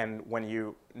 And when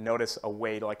you notice a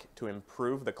way to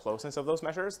improve the closeness of those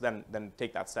measures, then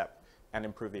take that step and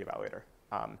improve the evaluator.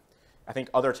 I think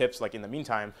other tips, like in the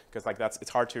meantime, because like it's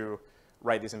hard to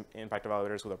write these impact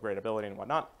evaluators with upgradability and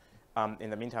whatnot. In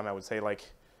the meantime, I would say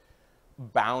like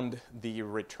bound the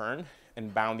return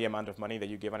and bound the amount of money that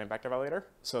you give an impact evaluator,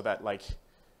 so that like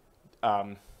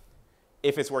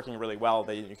if it's working really well,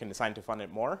 then you can decide to fund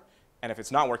it more, and if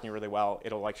it's not working really well,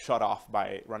 it'll like shut off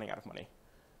by running out of money.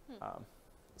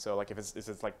 So like if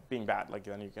it's like being bad, like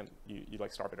then you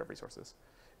like starve it of resources,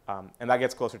 and that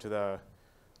gets closer to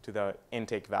the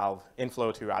intake valve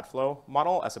inflow to outflow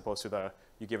model, as opposed to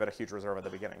you give it a huge reserve at the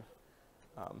beginning.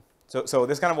 So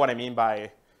this is kind of what I mean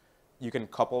by you can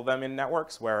couple them in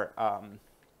networks where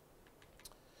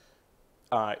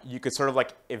you could sort of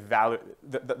like evaluate,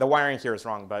 the wiring here is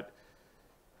wrong, but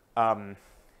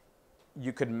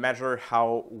you could measure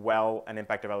how well an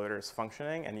impact evaluator is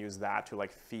functioning and use that to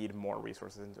like feed more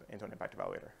resources into an impact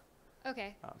evaluator.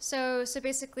 Okay, so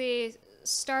basically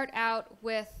start out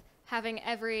with having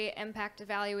every impact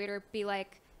evaluator be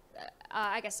like,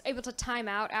 I guess, able to time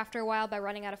out after a while by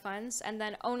running out of funds, and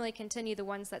then only continue the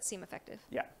ones that seem effective.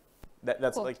 Yeah,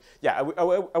 that's cool. Like, yeah, I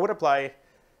would apply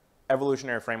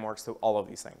evolutionary frameworks to all of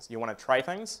these things. You want to try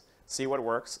things, see what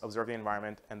works, observe the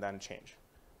environment, and then change.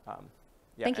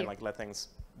 Yeah, Thank you. And like let things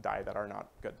die that are not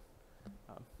good.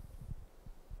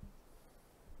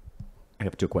 I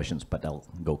have two questions, but I'll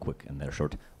go quick and they're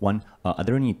short. One, are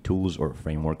there any tools or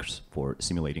frameworks for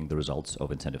simulating the results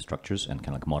of incentive structures and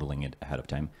kind of like modeling it ahead of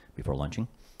time before launching?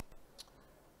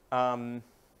 Not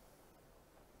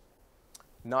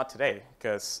today,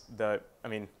 because the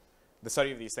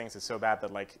study of these things is so bad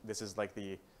that like this is like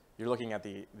you're looking at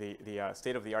the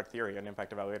state-of-the-art theory on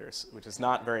impact evaluators, which is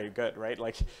not very good, right?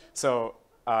 Like so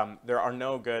there are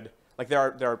no good, like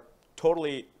there are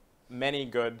totally many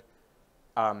good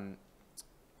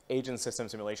agent system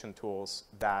simulation tools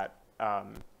that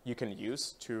you can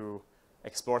use to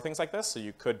explore things like this. So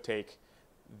you could take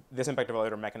this impact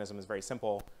evaluator mechanism is very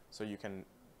simple, so you can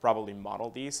probably model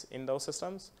these in those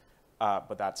systems.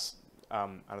 But that's I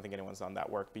don't think anyone's done that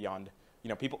work beyond,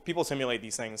 people simulate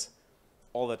these things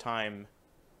all the time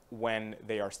when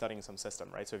they are studying some system,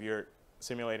 right? So if you're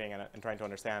simulating and trying to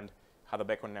understand how the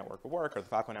Bitcoin network will work or the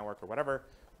Filecoin network or whatever,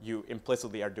 you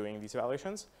implicitly are doing these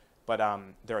evaluations. But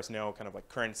there is no kind of like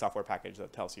current software package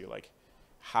that tells you like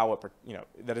how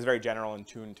that is very general and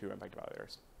tuned to impact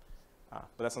evaluators.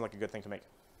 But that sounds like a good thing to make.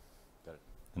 Got it.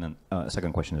 And then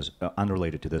second question is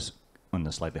unrelated to this, on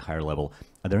a slightly higher level.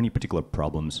 Are there any particular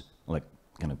problems, like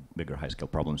kind of bigger, high-scale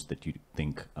problems that you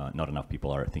think not enough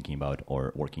people are thinking about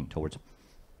or working towards?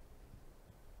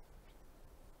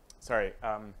 Sorry.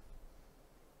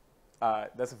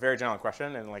 That's a very general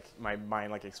question, and like my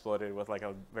mind like exploded with like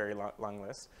a very long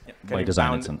list. Yep. By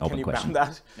design, it's an open question. Can you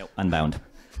bound that? Nope. Unbound.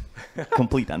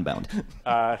 Complete unbound.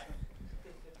 Yeah,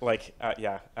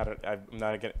 I'm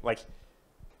not gonna like.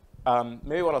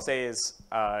 Maybe what I'll say is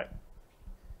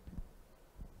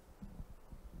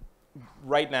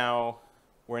right now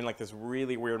we're in like this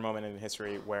really weird moment in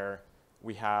history where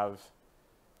we have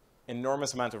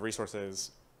enormous amount of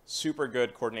resources, super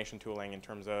good coordination tooling in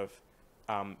terms of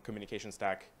communication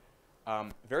stack,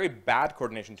 very bad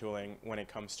coordination tooling when it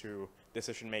comes to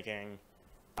decision making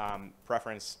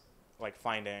preference like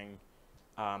finding,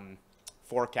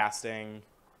 forecasting,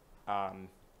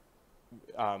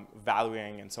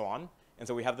 valuing, and so on. And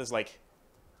so we have this like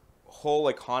whole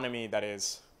economy that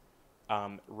is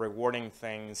rewarding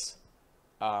things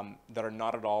that are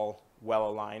not at all well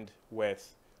aligned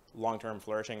with long-term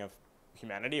flourishing of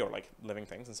humanity or like living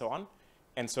things and so on.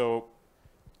 And so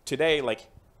today, like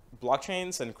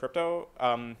blockchains and crypto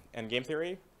and game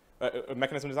theory,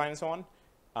 mechanism design and so on,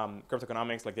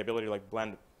 cryptoeconomics, like the ability to like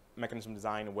blend mechanism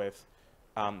design with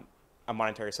a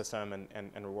monetary system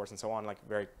and rewards and so on, like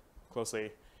very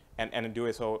closely, and do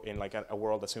it so in like a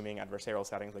world assuming adversarial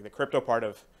settings. Like the crypto part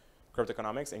of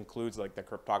cryptoeconomics includes like the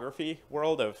cryptography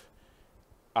world of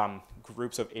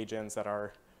groups of agents that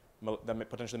are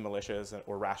potentially malicious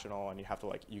or rational, and you have to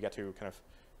like, you get to kind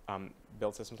of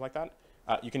build systems like that.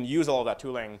 You can use all of that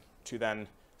tooling to then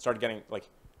start getting like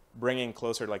bringing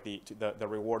closer like the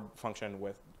reward function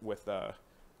with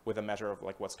a measure of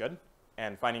like what's good,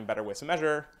 and finding better ways to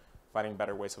measure, finding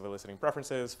better ways of eliciting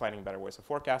preferences, finding better ways of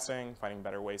forecasting, finding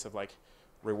better ways of like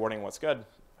rewarding what's good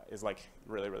is like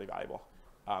really, really valuable.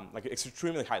 Like it's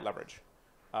extremely high leverage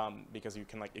because you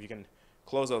can like, if you can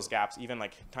close those gaps, even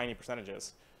like tiny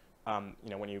percentages, you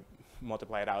know, when you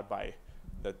multiply it out by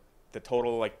the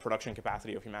total like production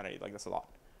capacity of humanity, like that's a lot.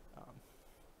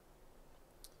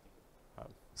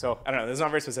 So I don't know, this is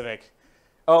not very specific.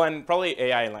 Oh, and probably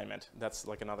AI alignment. That's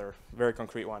like another very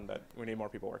concrete one that we need more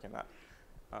people working on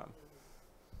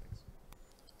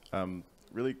that.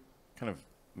 Really kind of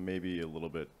maybe a little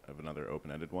bit of another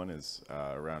open-ended one is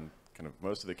around kind of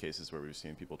most of the cases where we've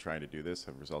seen people trying to do this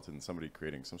have resulted in somebody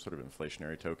creating some sort of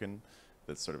inflationary token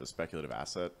that's sort of a speculative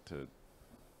asset to,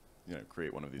 you know,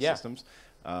 create one of these systems.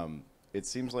 It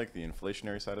seems like the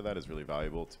inflationary side of that is really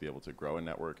valuable to be able to grow a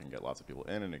network and get lots of people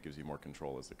in, and it gives you more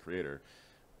control as the creator.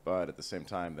 But at the same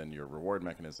time, then your reward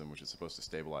mechanism, which is supposed to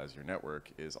stabilize your network,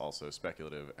 is also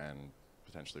speculative and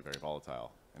potentially very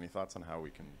volatile. Any thoughts on how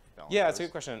we can balance Yeah, those? that's a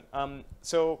good question.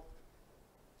 So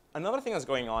another thing that's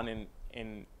going on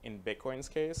in Bitcoin's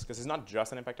case, because it's not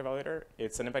just an impact evaluator,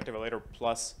 it's an impact evaluator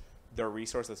plus the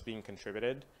resource that's being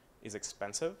contributed is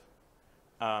expensive.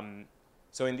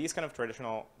 So in these kind of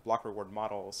traditional block reward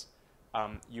models,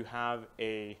 you have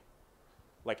a,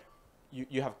 like,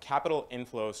 you have capital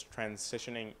inflows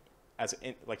transitioning as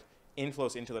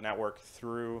inflows into the network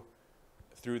through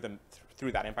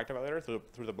that impact evaluator,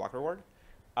 through the block reward.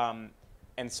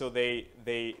 And so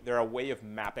they're a way of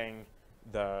mapping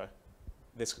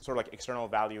this sort of like external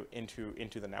value into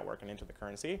the network and into the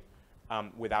currency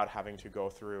without having to go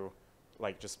through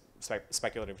like just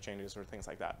speculative changes or things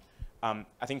like that. I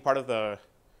think part of that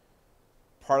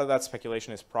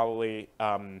speculation is probably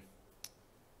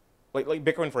like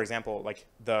Bitcoin, for example. Like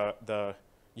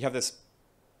you have this.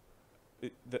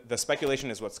 The speculation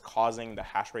is what's causing the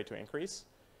hash rate to increase,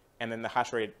 and then the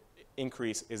hash rate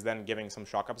increase is then giving some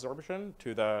shock absorption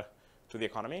to the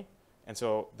economy. And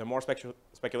so the more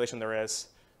speculation there is,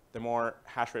 the more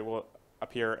hash rate will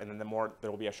appear, and then the more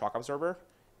there will be a shock absorber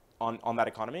on that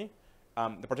economy.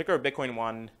 The particular Bitcoin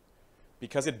one,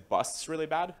 because it busts really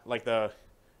bad, like a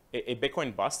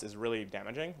Bitcoin bust is really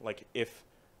damaging. Like if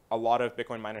a lot of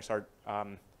Bitcoin miners start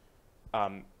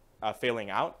failing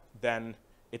out, then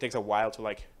it takes a while to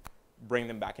like bring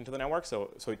them back into the network.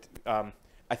 So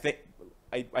I think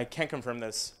I can't confirm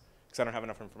this because I don't have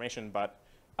enough information, but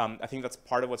I think that's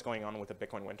part of what's going on with the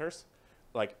Bitcoin winters,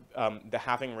 like the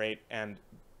halving rate and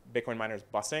Bitcoin miners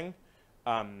busting,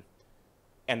 and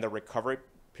the recovery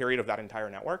period of that entire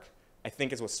network, I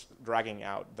think is what's dragging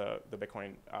out the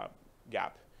Bitcoin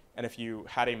gap. And if you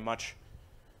had a much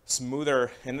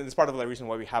smoother, and this is part of the reason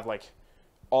why we have like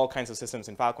all kinds of systems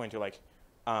in Filecoin to like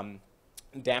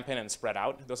dampen and spread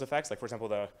out those effects. Like for example,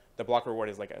 the block reward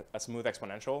is like a smooth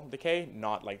exponential decay,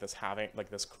 not like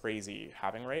this crazy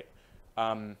halving rate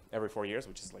every 4 years,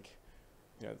 which is like,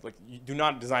 you know, like you do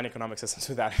not design economic systems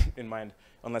with that in mind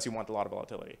unless you want a lot of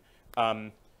volatility.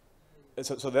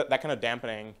 So that kind of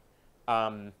dampening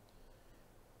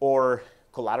or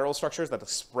collateral structures that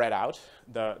spread out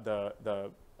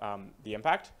the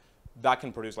impact, that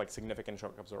can produce like significant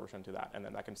shock absorption to that, and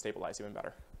then that can stabilize even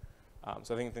better.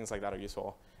 So I think things like that are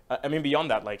useful. I mean, beyond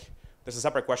that, like there's a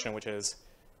separate question, which is,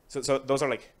 so those are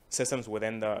like systems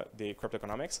within the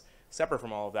cryptoeconomics. Separate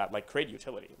from all of that, like create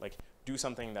utility, like do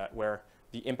something where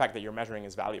the impact that you're measuring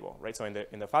is valuable, right? So in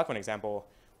the Filecoin example,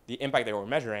 the impact that we're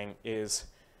measuring is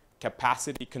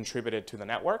capacity contributed to the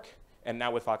network, and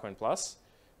now with Filecoin Plus,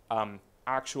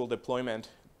 actual deployment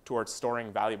towards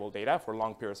storing valuable data for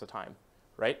long periods of time,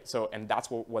 right? So, and that's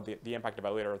what the impact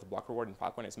evaluator of the block reward in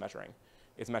Filecoin is measuring.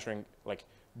 It's measuring like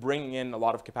bringing in a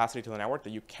lot of capacity to the network that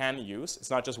you can use.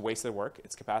 It's not just wasted work,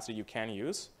 it's capacity you can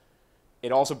use.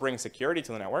 It also brings security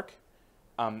to the network.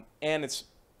 And it's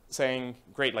saying,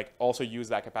 great, like also use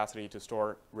that capacity to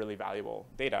store really valuable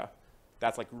data.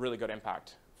 That's like really good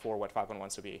impact for what Filecoin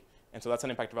wants to be. And so that's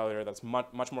an impact evaluator that's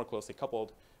much more closely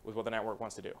coupled with what the network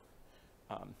wants to do.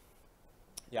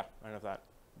 Yeah, I don't know if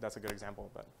that's a good example,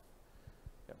 but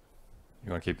yeah.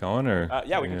 You want to keep going, or?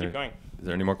 Yeah, we can keep going. Is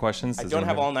there any more questions? I don't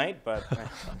have all night, but.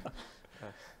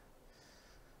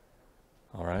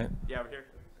 All right. Yeah, we're here.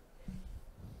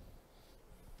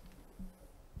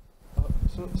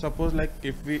 So suppose like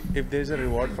if there is a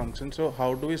reward function, so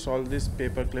how do we solve this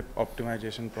paperclip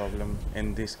optimization problem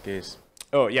in this case?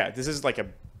 Oh yeah, this is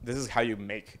how you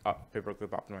make paperclip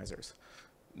optimizers.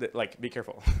 Like, be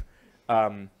careful.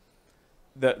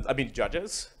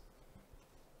 Judges,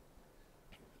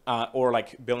 or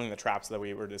like building the traps that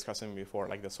we were discussing before,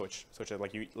 like the switches,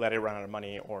 like you let it run out of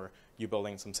money, or you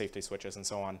building some safety switches and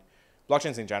so on.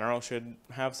 Blockchains in general should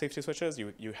have safety switches.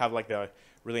 You have like the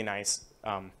really nice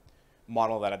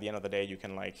model that at the end of the day you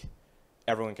can like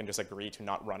everyone can just agree to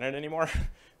not run it anymore,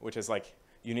 which is like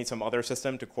you need some other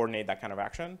system to coordinate that kind of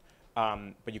action,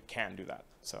 but you can do that.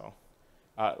 So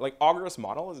like Augur's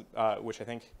model is, which I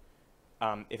think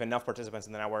if enough participants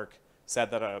in the network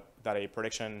said that a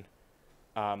prediction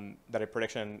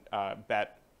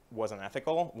bet was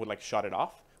unethical, would like shut it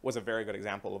off, was a very good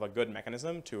example of a good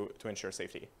mechanism to ensure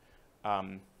safety.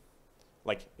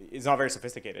 Like it's not very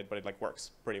sophisticated, but it like works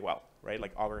pretty well, right?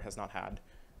 Like Augur has not had,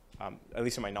 at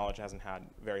least to my knowledge, hasn't had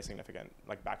very significant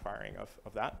like backfiring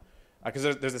of that. Because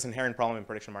there's this inherent problem in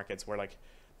prediction markets where like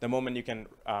the moment you can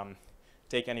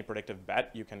take any predictive bet,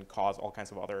 you can cause all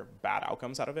kinds of other bad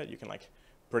outcomes out of it. You can like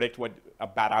predict what a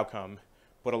bad outcome,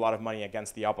 put a lot of money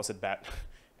against the opposite bet,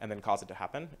 and then cause it to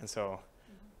happen. And so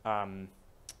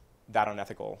that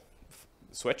unethical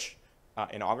switch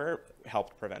in Augur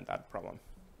helped prevent that problem.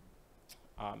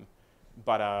 I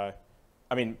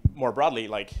mean, more broadly,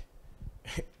 like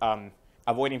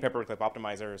avoiding paperclip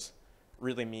optimizers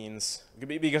really means,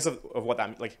 because of what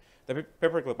that, like the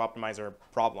paperclip optimizer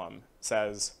problem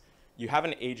says you have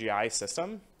an AGI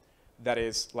system that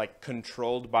is like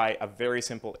controlled by a very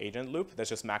simple agent loop that's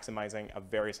just maximizing a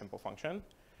very simple function.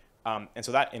 And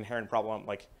so that inherent problem,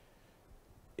 like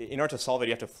in order to solve it,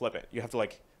 you have to flip it. You have to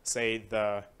like say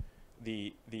the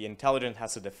intelligence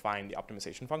has to define the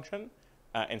optimization function.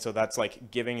 And so that's like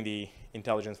giving the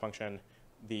intelligence function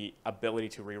the ability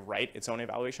to rewrite its own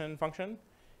evaluation function.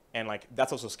 And like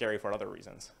that's also scary for other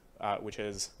reasons, which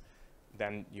is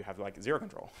then you have like zero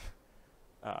control.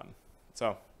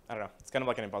 So I don't know. It's kind of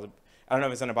like an impossible. I don't know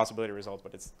if it's an impossibility result,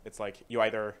 but it's like you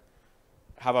either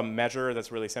have a measure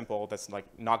that's really simple that's like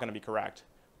not going to be correct,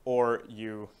 or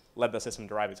you let the system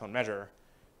derive its own measure.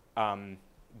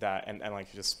 That and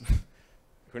like just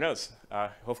who knows?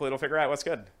 Hopefully it'll figure out what's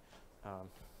good.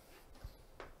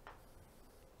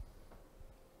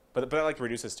 But that like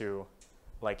reduces to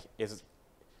like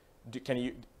do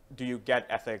you get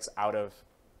ethics out of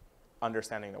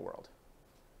understanding the world?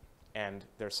 And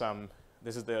there's some,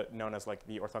 this is known as like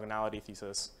the orthogonality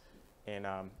thesis in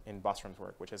Bostrom's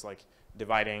work, which is like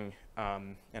dividing,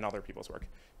 and other people's work,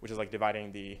 which is like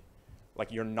dividing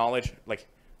like your knowledge, like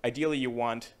ideally you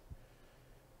want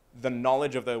the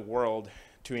knowledge of the world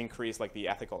to increase like the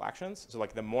ethical actions. So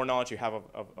like the more knowledge you have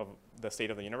of the state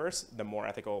of the universe, the more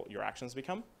ethical your actions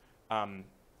become.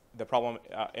 The problem,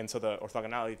 and so the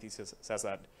orthogonality thesis says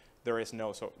that there is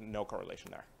no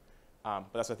correlation there.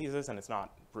 But that's a thesis and it's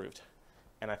not proved.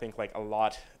 And I think like a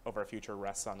lot of our future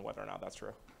rests on whether or not that's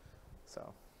true.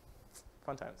 So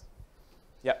fun times.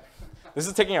 Yeah, this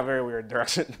is taking a very weird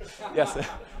direction. Yes.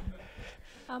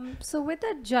 So with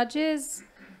the judges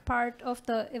part of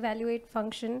the evaluate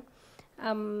function,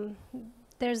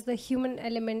 there's the human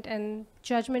element, and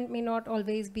judgment may not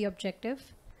always be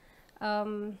objective.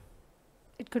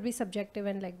 It could be subjective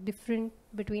and like different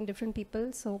between different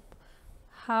people. So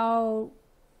how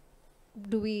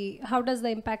does the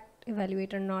impact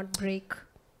evaluator not break?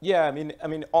 Yeah, I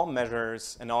mean, all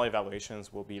measures and all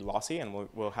evaluations will be lossy, and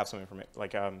we'll have some information.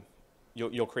 Like,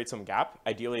 you'll create some gap.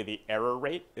 Ideally, the error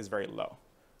rate is very low.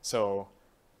 So,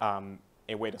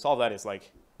 a way to solve that is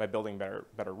like by building better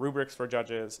rubrics for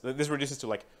judges. This reduces to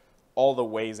like all the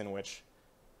ways in which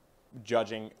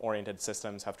judging-oriented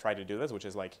systems have tried to do this, which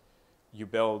is like you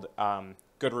build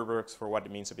good rubrics for what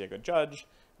it means to be a good judge.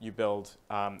 You build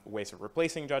ways of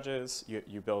replacing judges.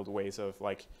 You build ways of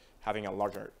like having a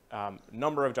larger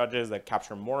number of judges that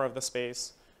capture more of the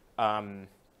space, and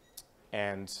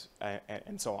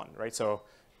so on, right? So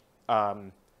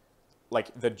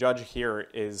like the judge here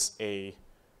is a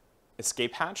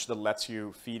escape hatch that lets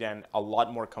you feed in a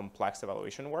lot more complex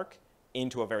evaluation work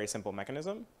into a very simple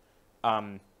mechanism,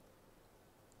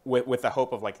 with the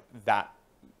hope of like that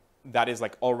is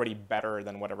like already better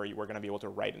than whatever you were going to be able to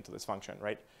write into this function,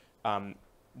 right?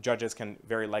 Judges can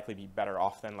very likely be better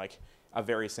off than like a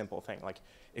very simple thing. Like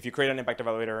if you create an impact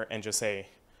evaluator and just say,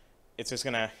 it's just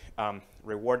going to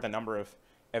reward the number of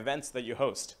events that you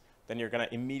host, then you're going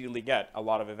to immediately get a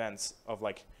lot of events of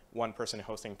like one person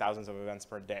hosting thousands of events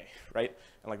per day, right?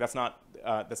 And like that's not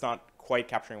quite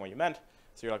capturing what you meant.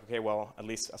 So you're like, okay, well, at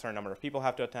least a certain number of people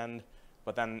have to attend.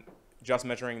 But then just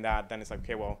measuring that, then it's like,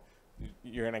 okay, well,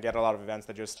 you're going to get a lot of events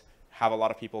that just have a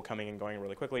lot of people coming and going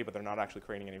really quickly, but they're not actually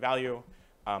creating any value.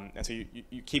 And so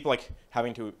you keep like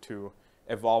having to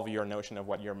evolve your notion of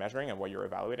what you're measuring and what you're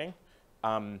evaluating.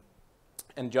 And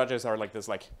judges are like this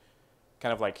like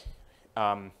kind of like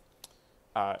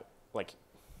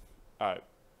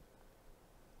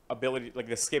ability, like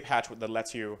the escape hatch that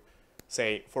lets you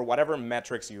say, for whatever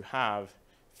metrics you have,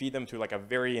 feed them to like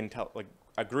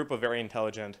a group of very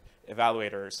intelligent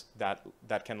evaluators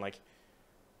that can like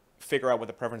figure out what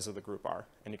the preferences of the group are,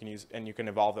 and you can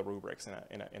evolve the rubrics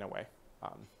in a way.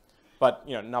 But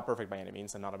not perfect by any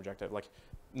means and not objective. Like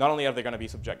not only are they going to be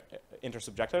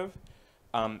intersubjective,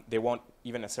 they won't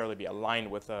even necessarily be aligned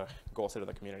with the goal set of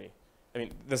the community. I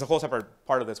mean, there's a whole separate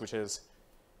part of this, which is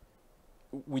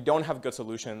we don't have good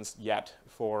solutions yet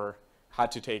for how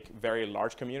to take very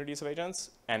large communities of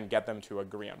agents and get them to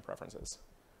agree on preferences.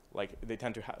 Like they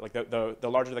tend to have, like the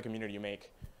larger the community you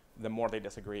make, the more they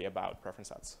disagree about preference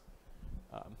sets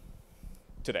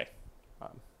today. I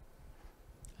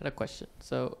had a question.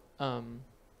 So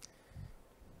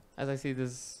as I see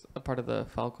this a part of the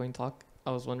Filecoin talk,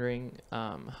 I was wondering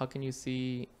how can you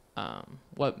see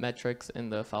what metrics in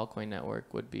the Filecoin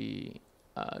network would be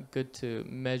good to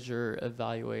measure,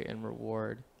 evaluate, and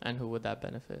reward, and who would that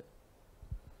benefit?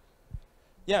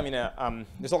 Yeah, I mean,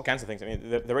 there's all kinds of things. I mean,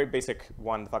 the very basic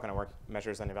one the Filecoin network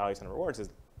measures and evaluates and rewards is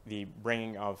the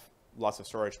bringing of lots of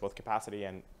storage, both capacity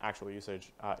and actual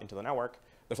usage, into the network.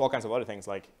 There's all kinds of other things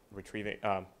like retrieving,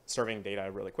 serving data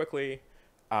really quickly.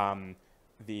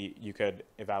 You could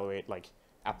evaluate like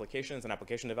applications and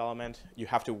application development. You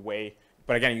have to weigh,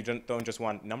 but again, you don't just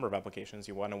want number of applications.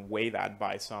 You want to weigh that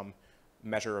by some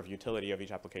measure of utility of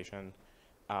each application.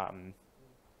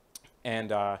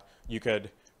 You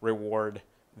could reward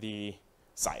the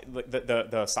size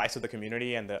of the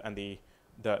community and the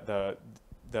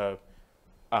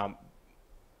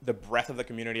breadth of the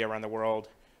community around the world.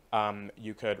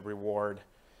 You could reward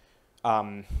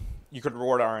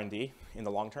R&D in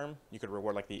the long term. You could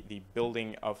reward like the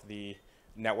building of the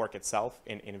network itself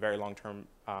in very long term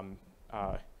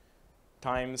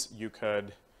times. You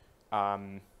could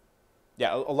a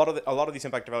lot of these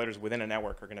impact evaluators within a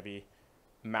network are going to be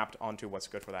mapped onto what's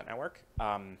good for that network.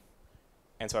 And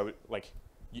so I would like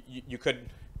you could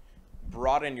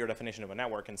broaden your definition of a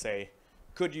network and say,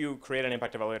 could you create an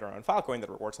impact evaluator on Filecoin that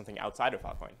rewards something outside of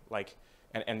Filecoin? Like,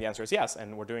 and the answer is yes,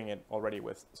 and we're doing it already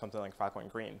with something like Filecoin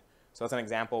Green. So that's an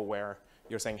example where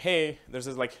you're saying, hey, there's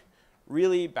this like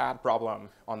really bad problem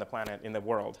on the planet, in the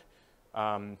world.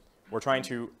 We're trying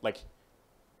to like,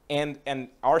 and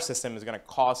our system is going to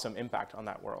cause some impact on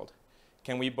that world.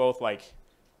 Can we both like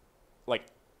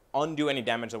undo any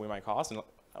damage that we might cause,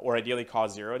 or ideally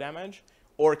cause zero damage?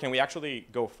 Or can we actually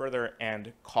go further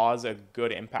and cause a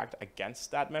good impact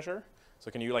against that measure? So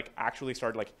can you like actually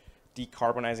start like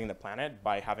decarbonizing the planet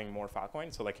by having more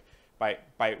Filecoin? So like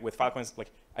with Filecoins,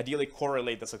 like ideally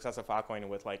correlate the success of Filecoin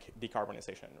with like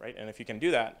decarbonization, right? And if you can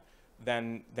do that,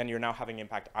 then you're now having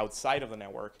impact outside of the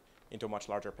network into a much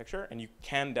larger picture. And you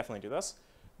can definitely do this,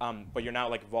 but you're now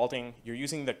like you're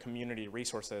using the community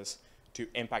resources to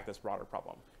impact this broader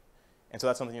problem. And so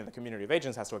that's something that the community of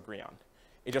agents has to agree on.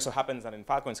 It just so happens that in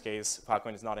Filecoin's case,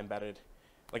 Filecoin is not embedded,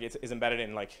 like it's embedded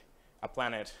in like a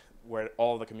planet where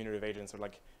all the community of agents are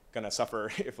like gonna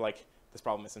suffer if like this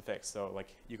problem isn't fixed. So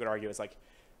like you could argue it's like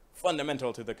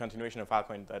fundamental to the continuation of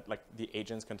Filecoin that like the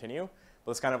agents continue.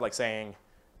 But it's kind of like saying,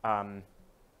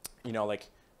 like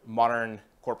modern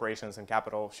corporations and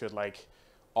capital should like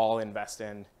all invest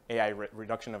in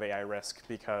reduction of AI risk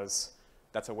because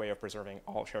that's a way of preserving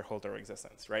all shareholder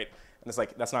existence, right? And it's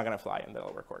like, that's not gonna fly in the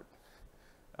Delaware court.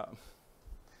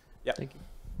 Yeah. Thank you.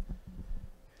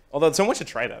 Although someone should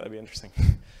try that, that'd be interesting.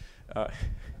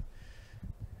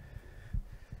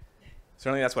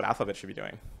 Certainly that's what Alphabet should be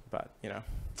doing, but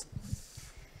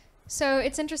So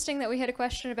it's interesting that we had a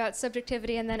question about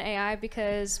subjectivity and then AI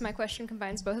because my question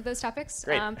combines both of those topics.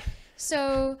 Great.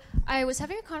 So I was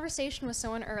having a conversation with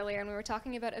someone earlier and we were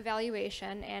talking about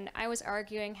evaluation, and I was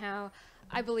arguing how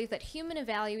I believe that human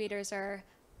evaluators are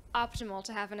optimal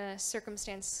to have in a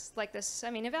circumstance like this. I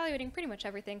mean, evaluating pretty much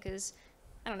everything because,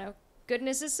 I don't know,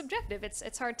 goodness is subjective.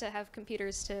 It's hard to have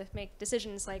computers to make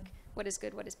decisions like what is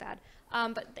good, what is bad.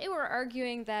 But they were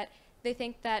arguing that they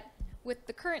think that with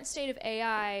the current state of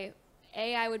AI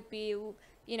would be,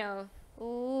 you know,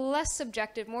 less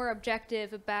subjective, more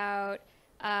objective about,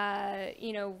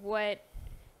 you know, what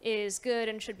is good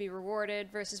and should be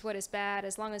rewarded versus what is bad,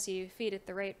 as long as you feed it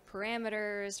the right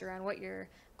parameters around what your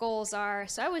goals are.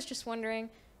 So I was just wondering,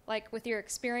 like, with your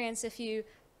experience, if you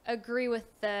agree with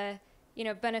the, you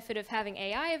know, benefit of having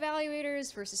AI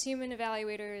evaluators versus human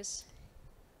evaluators.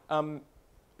 I'll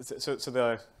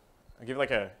give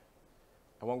like I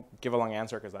won't give a long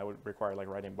answer because that would require like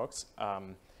writing books,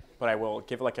 but I will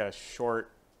give like a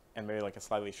short and maybe like a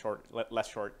slightly short, less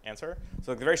short answer.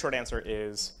 So the very short answer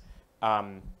is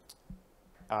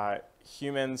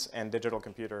humans and digital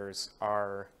computers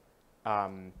are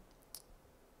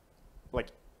like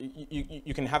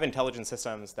you can have intelligent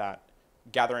systems that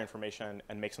gather information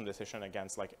and make some decision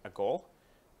against like a goal,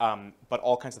 but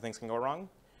all kinds of things can go wrong,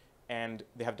 and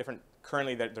they have different.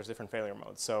 Currently, there's different failure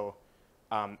modes. So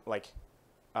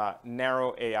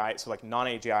narrow AI, so like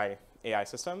non-AGI AI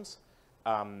systems,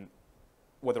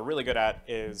 what they're really good at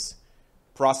is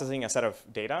processing a set of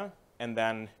data and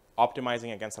then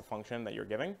optimizing against a function that you're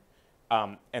giving,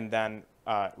 and then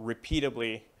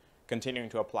repeatedly continuing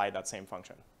to apply that same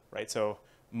function, right? So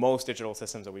most digital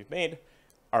systems that we've made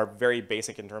are very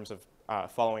basic in terms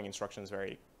of following instructions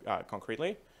very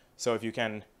concretely. So if you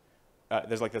can,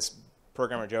 there's like this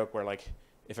programmer joke where like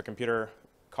if a computer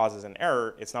causes an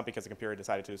error, it's not because the computer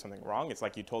decided to do something wrong. It's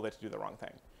like you told it to do the wrong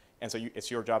thing. And so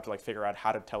it's your job to like figure out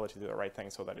how to tell it to do the right thing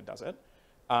so that it does it.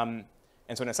 And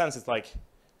so in a sense, it's like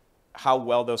how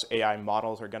well those AI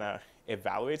models are going to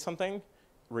evaluate something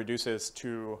reduces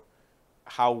to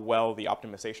how well the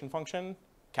optimization function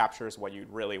captures what you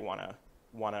really want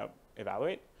to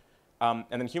evaluate. And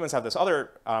then humans have this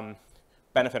other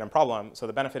benefit and problem. So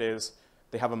the benefit is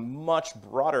they have a much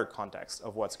broader context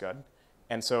of what's good.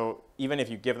 And so even if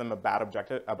you give them a bad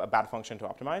objective, a bad function to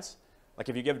optimize, like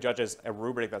if you give judges a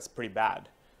rubric that's pretty bad,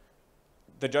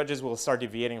 the judges will start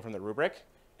deviating from the rubric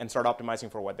and start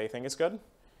optimizing for what they think is good.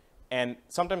 And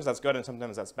sometimes that's good and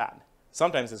sometimes that's bad.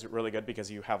 Sometimes it's really good because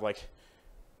you have like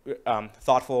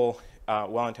thoughtful,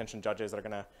 well-intentioned judges that are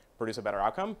gonna produce a better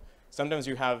outcome. Sometimes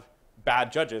you have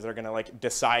bad judges that are gonna like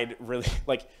decide really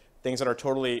like things that are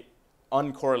totally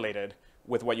uncorrelated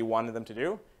with what you wanted them to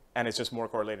do, and it's just more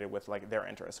correlated with like their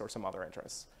interests or some other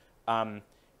interests.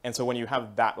 And so when you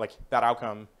have that like that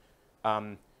outcome,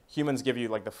 humans give you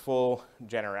like the full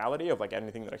generality of like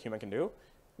anything that a human can do,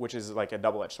 which is like a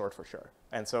double-edged sword for sure.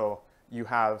 And so you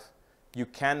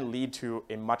can lead to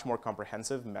a much more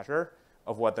comprehensive measure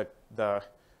of what the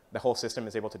whole system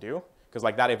is able to do, because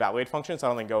like that evaluate function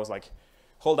suddenly goes like,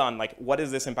 hold on, like what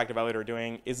is this impact evaluator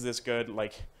doing? Is this good?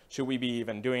 Like should we be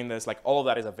even doing this? Like all of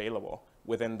that is available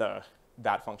within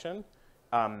that function.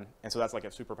 And so that's like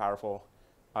a super powerful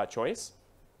choice.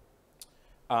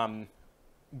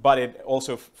 But it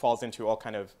also falls into all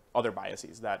kind of other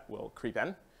biases that will creep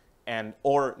in,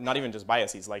 or not even just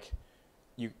biases. Like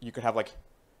you could have like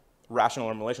rational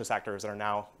or malicious actors that are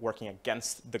now working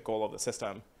against the goal of the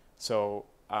system. So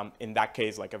in that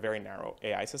case, like a very narrow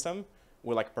AI system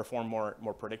will like perform more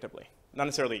predictably. Not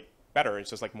necessarily better, it's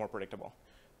just like more predictable.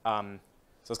 So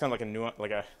it's kind of like a nuance,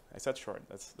 like I said short.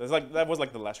 That was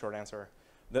like the less short answer.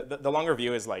 The longer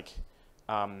view is like,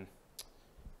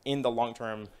 in the long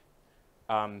term,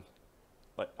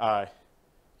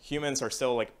 humans are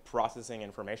still like processing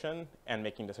information and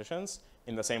making decisions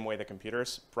in the same way that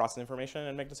computers process information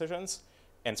and make decisions.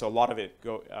 And so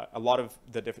a lot of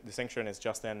the distinction is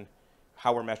just in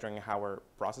how we're measuring and how we're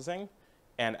processing.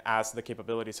 And as the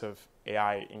capabilities of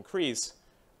AI increase,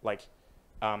 like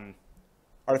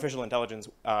artificial intelligence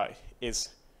is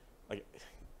like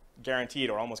guaranteed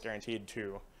or almost guaranteed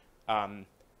to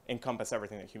encompass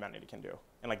everything that humanity can do.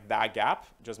 And like that gap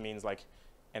just means like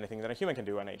anything that a human can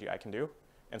do, an AGI can do.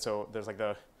 And so there's like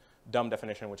the dumb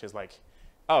definition, which is like,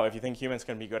 oh, if you think humans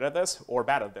can be good at this or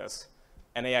bad at this,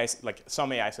 an AI, like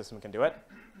some AI system can do it.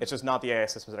 It's just not the AI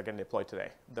systems that are getting deployed today.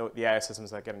 The AI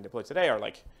systems that are getting deployed today are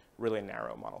like really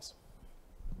narrow models.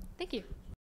 Thank you.